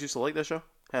you guys used to like that show?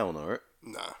 Hell no, right?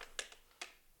 Nah.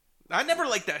 I never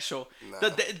liked that show. Nah.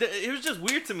 It was just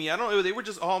weird to me. I don't know. They were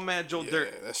just all mad Joe Yeah,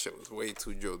 Dirt. that shit was way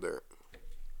too Joe Dirt.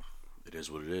 It is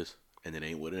what it is. And it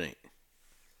ain't what it ain't.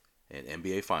 And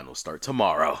NBA Finals start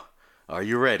tomorrow. Are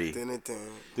you ready? Dun-dun-dun.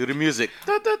 Do the music.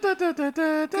 Yo,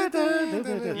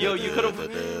 you could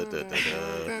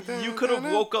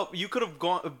have woke up. You could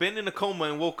have been in a coma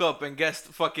and woke up and guessed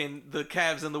fucking the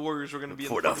Cavs and the Warriors were gonna be in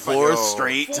For the the fucking fourth Yo.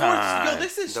 straight finals. time. Yo,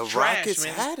 this is The trash, Rockets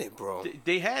man. had it, bro.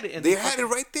 They had it. And They had it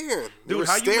right there. They were Dude,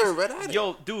 how you staring miss- right at it.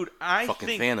 Yo, dude, I Fucking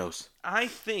think Thanos.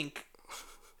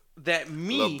 that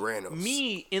Lebranos.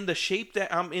 me in the shape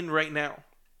that I'm in right now,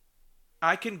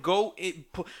 I can go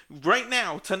right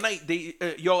now tonight.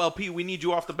 Yo, LP, we need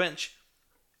you off the bench,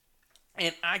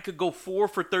 and I could go 4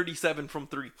 for 37 from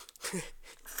 3.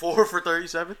 4 for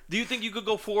 37? Do you think you could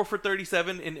go 4 for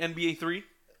 37 in NBA 3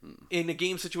 in a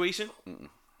game situation?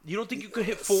 You don't think you could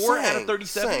hit 4 out of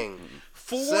 37?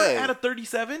 4 Sang. out of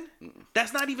 37?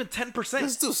 That's not even 10%.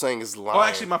 This dude saying is lying. Oh,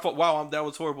 actually, my fault. Wow, that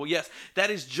was horrible. Yes, that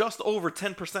is just over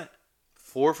 10%.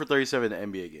 4 for 37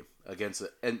 in the NBA game against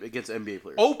NBA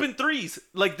players. Open threes,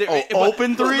 like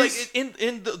open threes?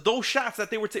 like those shots that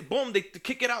they were taking. Boom, they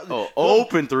kick it out. Oh, Boom.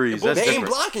 open threes. Boom. That's They ain't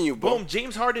different. blocking you, bro. Boom,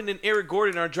 James Harden and Eric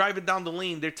Gordon are driving down the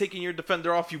lane. They're taking your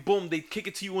defender off you. Boom, they kick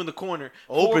it to you in the corner.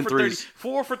 Open 4 for threes.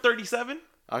 4 for 37.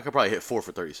 I could probably hit 4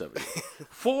 for 37.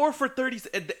 4 for 30.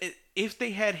 If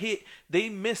they had hit, they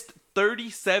missed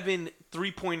 37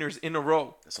 3-pointers in a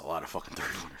row. That's a lot of fucking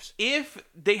 3-pointers. If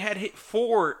they had hit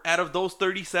 4 out of those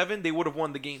 37, they would have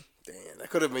won the game. Damn, that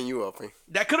could have been you, Uppy.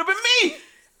 That could have been me.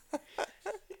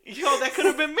 Yo, that could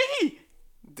have been me.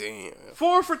 Damn.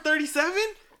 4 for 37?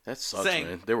 That sucks, Sang.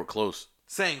 man. They were close.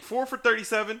 Saying 4 for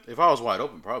 37. If I was wide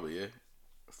open, probably, yeah.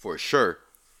 For sure.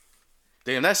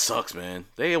 Damn, that sucks, man.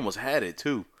 They almost had it,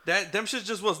 too. Them shit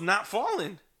just was not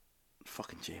falling.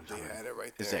 Fucking James They Harden. had it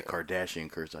right It's there. that Kardashian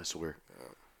curse, I swear.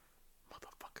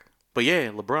 Motherfucker. But yeah,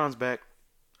 LeBron's back.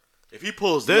 If he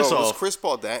pulls this Yo, was off, Chris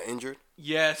Paul that injured?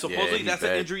 Yeah, supposedly he's that's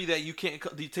bad. an injury that you can't.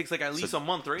 It takes like at least a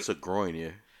month, right? it's a groin, yeah.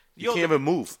 You Yo, can't even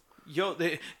move. Yo,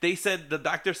 they said the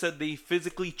doctor said they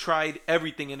physically tried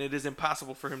everything and it is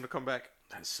impossible for him to come back.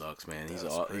 That sucks, man. That's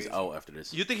He's crazy. out after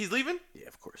this. You think he's leaving? Yeah,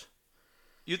 of course.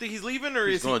 You think he's leaving, or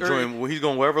He's is he? going to Or, join. He's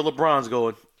going wherever LeBron's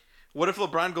going. what if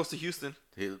LeBron goes to Houston?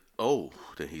 Then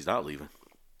he's not leaving.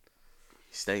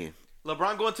 He's staying.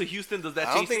 LeBron going to Houston, does that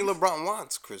I don't change think things? LeBron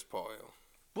wants Chris Paul, yo.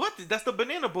 What? That's the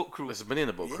Banana Boat crew. It's a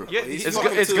banana boat crew. Yeah, He's it's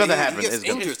talking it's to- gonna he- happen. He gets It's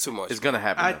gonna- injured too much. It's gonna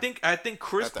happen. I though. think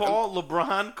Chris At the Paul,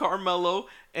 LeBron, Carmelo,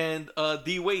 and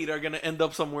D Wade are gonna end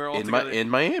up somewhere all together. in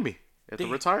Miami at the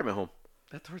Damn. retirement home.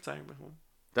 That's the retirement home.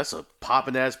 That's a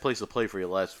popping ass place to play for your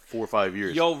last 4 or 5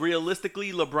 years. Yo,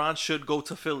 realistically, LeBron should go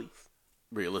to Philly.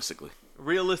 Realistically,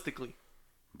 Realistically,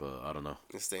 but I don't know.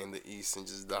 And stay in the East and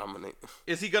just dominate.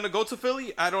 is he gonna go to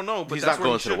Philly? I don't know, but He's that's not where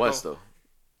going he to the should West go. though.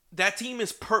 That team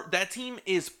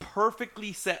is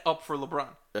perfectly set up for LeBron.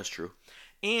 That's true.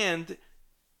 And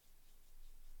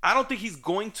I don't think he's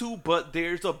going to, but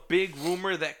there's a big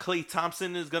rumor that Klay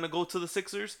Thompson is going to go to the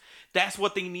Sixers. That's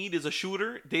what they need, is a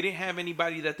shooter. They didn't have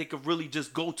anybody that they could really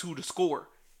just go to score.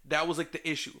 That was like the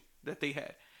issue that they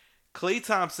had. Klay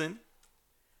Thompson,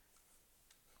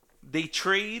 they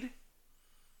trade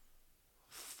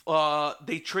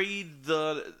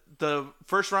the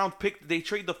first round pick. They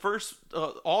trade the first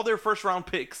all their first round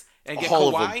picks and get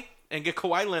All of them.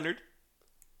 Kawhi Leonard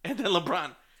and then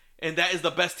LeBron. And that is the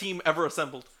best team ever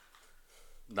assembled.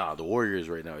 Nah, the Warriors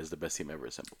right now is the best team ever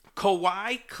assembled.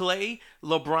 Kawhi, Klay,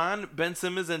 LeBron, Ben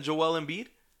Simmons, and Joel Embiid.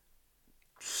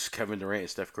 Kevin Durant and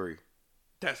Steph Curry.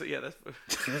 That's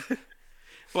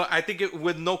But I think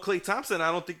with no Klay Thompson,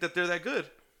 I don't think that they're that good.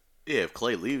 Yeah, if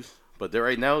Clay leaves, but they're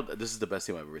right now. This is the best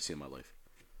team I've ever seen in my life.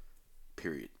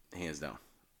 Period, hands down.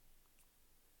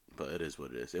 But it is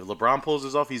what it is. If LeBron pulls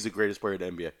this off, he's the greatest player in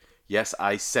the NBA. Yes,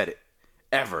 I said it.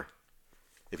 Ever.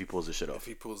 If he pulls this shit If off.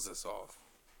 he pulls this off.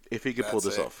 If he could pull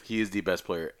That's this it. off, he is the best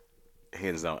player,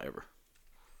 hands down, ever.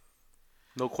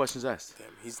 No questions asked. Damn,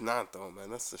 he's not though, man.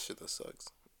 That's the shit that sucks.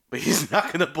 But he's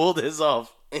not gonna pull this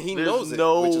off. And he There's knows it,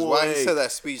 no which is why he way. said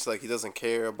that speech like he doesn't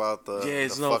care about the, Yeah,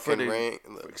 it's the no for fucking the rank.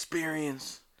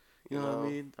 experience. You know what I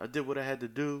mean? I did what I had to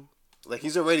do. Like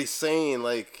he's already saying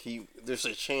like there's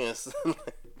a chance.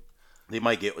 The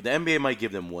NBA might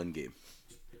give them one game.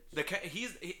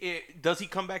 Does he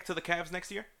come back to the Cavs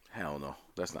next year? Hell no,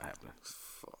 that's not happening.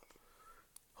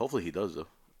 Hopefully he does though.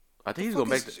 I think he's going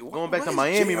back to What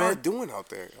Miami, is JR man. doing out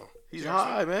there, yo? He's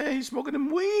high, man. He's smoking them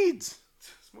weeds.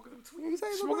 Smoking them tweets.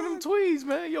 Smoking them tweeds,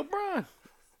 man. Yo, Brian.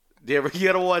 You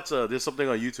gotta watch. There's something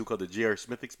on YouTube called the J.R.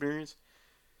 Smith Experience.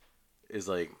 It's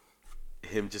like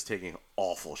him just taking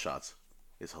awful shots.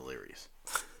 It's hilarious.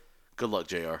 Good luck,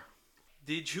 J.R.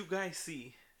 Did you guys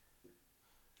see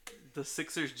the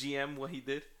Sixers GM, what he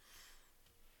did?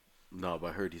 No, but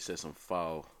I heard he said some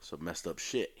messed up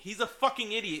shit. He's a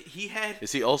fucking idiot. He had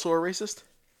Is he also a racist?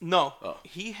 no. Oh.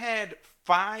 He had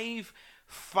five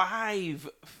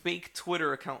fake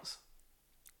Twitter accounts.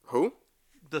 Who?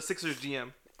 The Sixers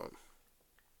GM.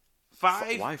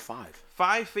 Five Why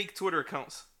 5? fake Twitter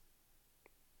accounts.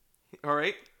 All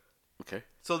right. Okay.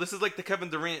 So this is like the Kevin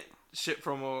Durant shit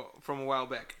from a while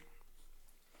back.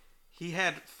 He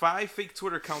had 5 fake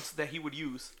Twitter accounts that he would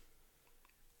use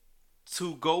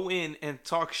to go in and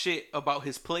talk shit about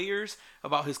his players,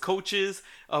 about his coaches,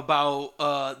 about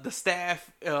the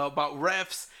staff, about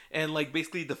refs, and like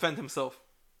basically defend himself.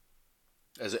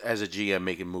 As a GM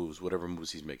making moves, whatever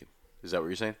moves he's making. Is that what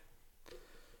you're saying?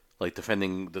 Like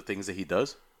defending the things that he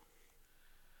does?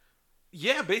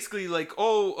 Yeah, basically like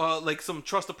like some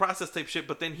trust the process type shit.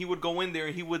 But then he would go in there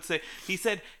and he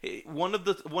said one of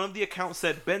the accounts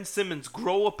said Ben Simmons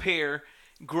grow a pair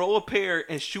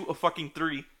and shoot a fucking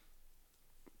 3.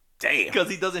 Damn. Because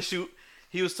he doesn't shoot.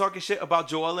 He was talking shit about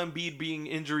Joel Embiid being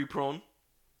injury prone.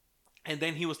 And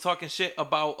then he was talking shit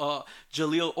about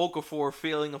Jahlil Okafor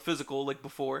failing a physical like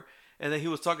before. And then he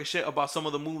was talking shit about some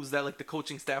of the moves that like the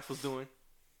coaching staff was doing.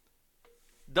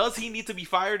 Does he need to be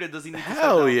fired or does he need to step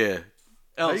Hell down? yeah.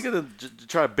 How Else, are you going to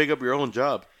try to big up your own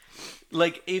job?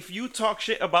 like if you talk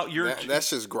shit about your... That's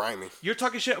just grimy. You're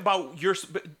talking shit about your...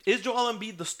 Is Joel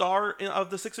Embiid the star of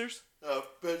the Sixers?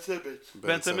 Ben Simmons.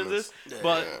 Ben Simmons is? Yeah.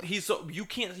 But he's so...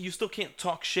 You still can't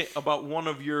talk shit about one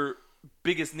of your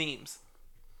biggest names.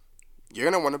 You're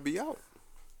gonna want to be out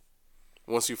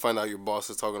once you find out your boss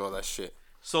is talking all that shit.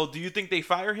 So do you think they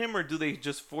fire him or do they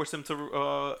just force him to...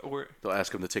 or They'll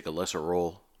ask him to take a lesser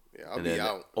role. Yeah, I'll and be then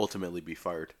out. ultimately be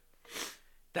fired.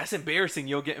 That's embarrassing,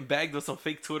 yo, getting bagged with some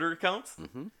fake Twitter accounts.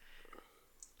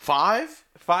 5?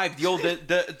 5, yo,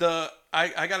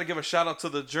 I gotta give a shout out to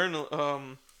the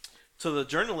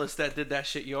journalist that did that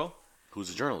shit, yo. Who's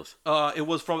the journalist? It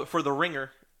was for The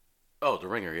Ringer. Oh, The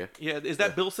Ringer, yeah. Yeah, is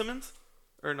that Bill Simmons?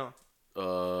 Or no?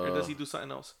 Or does he do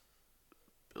something else?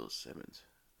 Bill Simmons.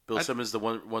 Bill Simmons, the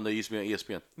one that used to be on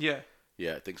ESPN. Yeah.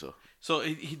 Yeah, I think so. So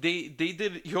they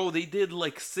did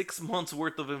like 6 months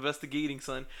worth of investigating,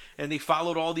 son, and they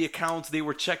followed all the accounts. They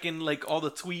were checking like all the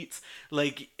tweets,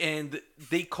 like, and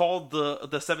they called the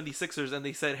 76ers and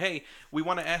they said, "Hey, we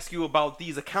want to ask you about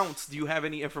these accounts. Do you have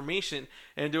any information?"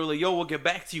 And they were like, "Yo, we'll get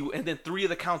back to you." And then 3 of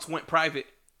the accounts went private.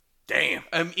 Damn.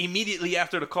 Immediately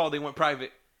after the call, they went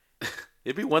private.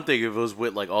 It'd be one thing if it was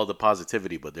with like all the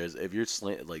positivity, but if you're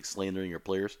slandering your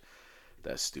players,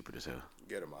 that's stupid as hell.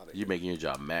 Get him out of here. You're making your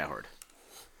job mad hard.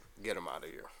 Get him out of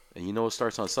here. And you know what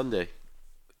starts on Sunday?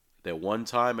 That one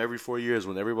time every 4 years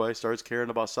when everybody starts caring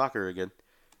about soccer again.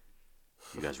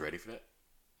 You guys ready for that?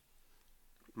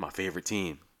 My favorite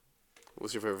team.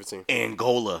 What's your favorite team?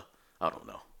 Angola. I don't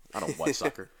know. I don't watch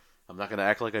soccer. I'm not going to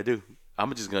act like I do.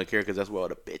 I'm just going to care because that's where all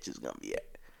the bitches going to be at.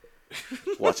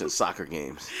 Watching soccer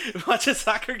games. Watching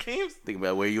soccer games? Think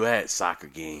about where you at. Soccer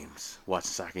games.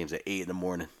 Watching soccer games at 8 in the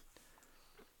morning.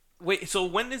 Wait, so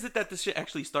when is it that this shit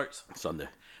actually starts? Sunday.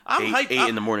 I'm hyped. 8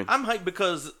 in the morning. I'm hyped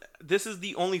because this is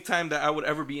the only time that I would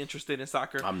ever be interested in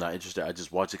soccer. I'm not interested. I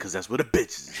just watch it because that's where the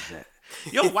bitches is at.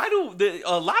 Yo, why do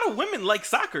a lot of women like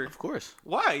soccer? Of course.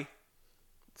 Why?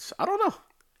 I don't know.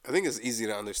 I think it's easy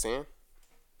to understand.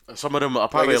 Some of them,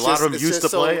 probably it's a lot just- of them it's used to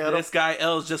just so- play. This guy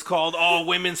L's just called all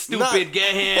women stupid.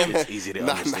 Get him. It's easy to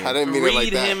Nah, understand. I didn't mean it like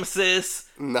Read that. him, sis.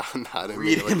 Nah, I didn't Read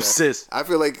mean it like him, that. sis. I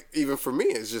feel like even for me,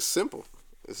 it's just simple.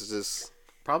 It's just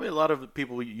Probably a lot of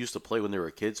people used to play when they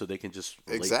were kids, so they can just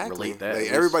relate that.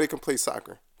 Like, everybody can play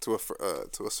soccer to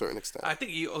a certain extent. I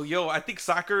think I think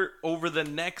soccer over the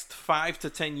next 5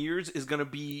 to 10 years is gonna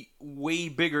be way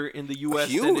bigger in the U.S.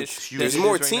 than Huge. it There's is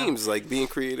more right now. teams like being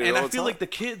created. And all I the feel time. like the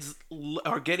kids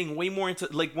are getting way more into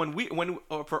like when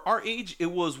for our age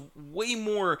it was way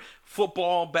more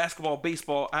football, basketball,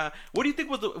 baseball. What do you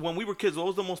think was when we were kids? What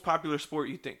was the most popular sport?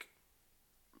 You think?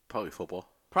 Probably football.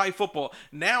 Probably football.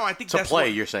 Now I think To that's play,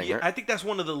 one- you're saying, yeah, right? I think that's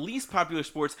one of the least popular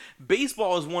sports.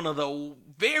 Baseball is one of the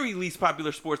very least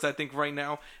popular sports I think right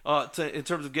now. In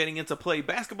terms of getting into play,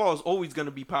 basketball is always going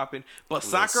to be popping, but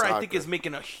soccer I think soccer. is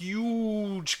making a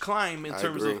huge climb in I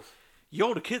terms agree. of.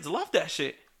 Yo, the kids love that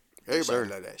shit. Everybody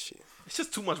love that shit. It's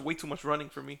just way too much running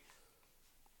for me.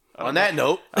 On that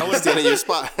note, I wouldn't Stand in your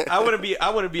spot. I wouldn't be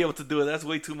able to do it. That's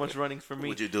way too much running for me.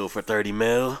 would you do it for 30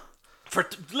 mil? For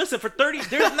 30,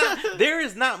 there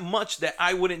is not much that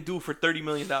I wouldn't do for $30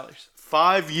 million.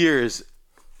 5 years,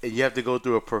 and you have to go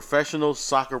through a professional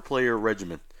soccer player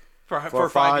regimen. For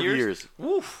 5 years.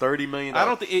 Woof. $30 million. I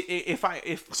don't think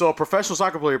if So a professional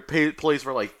soccer player plays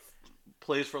for like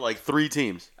 3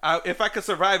 teams. if I could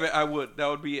survive it, I would. That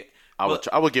would be it.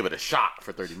 I would give it a shot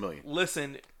for $30 million.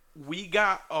 Listen, we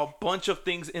got a bunch of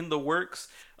things in the works.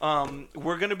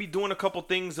 We're gonna be doing a couple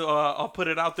things. I'll put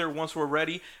it out there once we're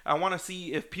ready. I want to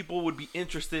see if people would be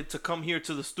interested to come here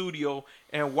to the studio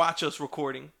and watch us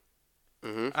recording.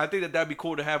 I think that'd be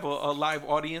cool to have a live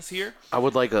audience here. I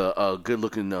would like a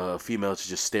good-looking female to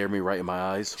just stare me right in my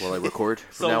eyes while I record.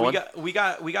 From So now on. we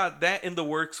got that in the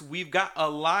works. We've got a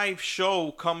live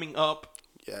show coming up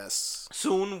Yes.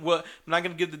 soon. I'm not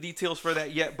gonna give the details for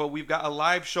that yet, but we've got a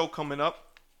live show coming up.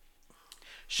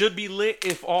 Should be lit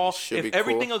if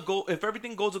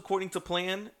everything goes according to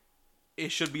plan.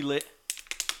 It should be lit.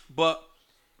 But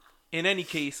in any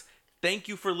case, thank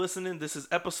you for listening. This is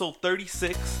episode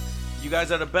 36. You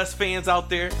guys are the best fans out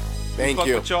there. Thank Fuck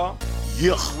you. with y'all.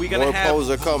 Yeah. We gonna More have polls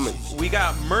are coming. We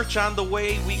got merch on the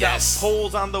way. We Yes. got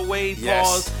polls on the way. Yes.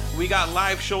 Pause. We got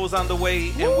live shows on the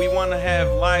way, and we want to have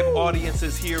live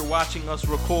audiences here watching us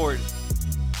record.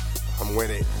 I'm with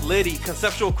it. Liddy,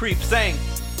 Conceptual Creep, Sang,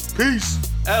 Peace.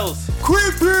 Els,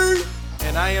 Creepy.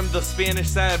 and I am the Spanish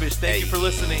Savage. Thank you for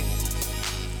listening.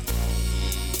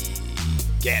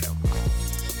 Get him.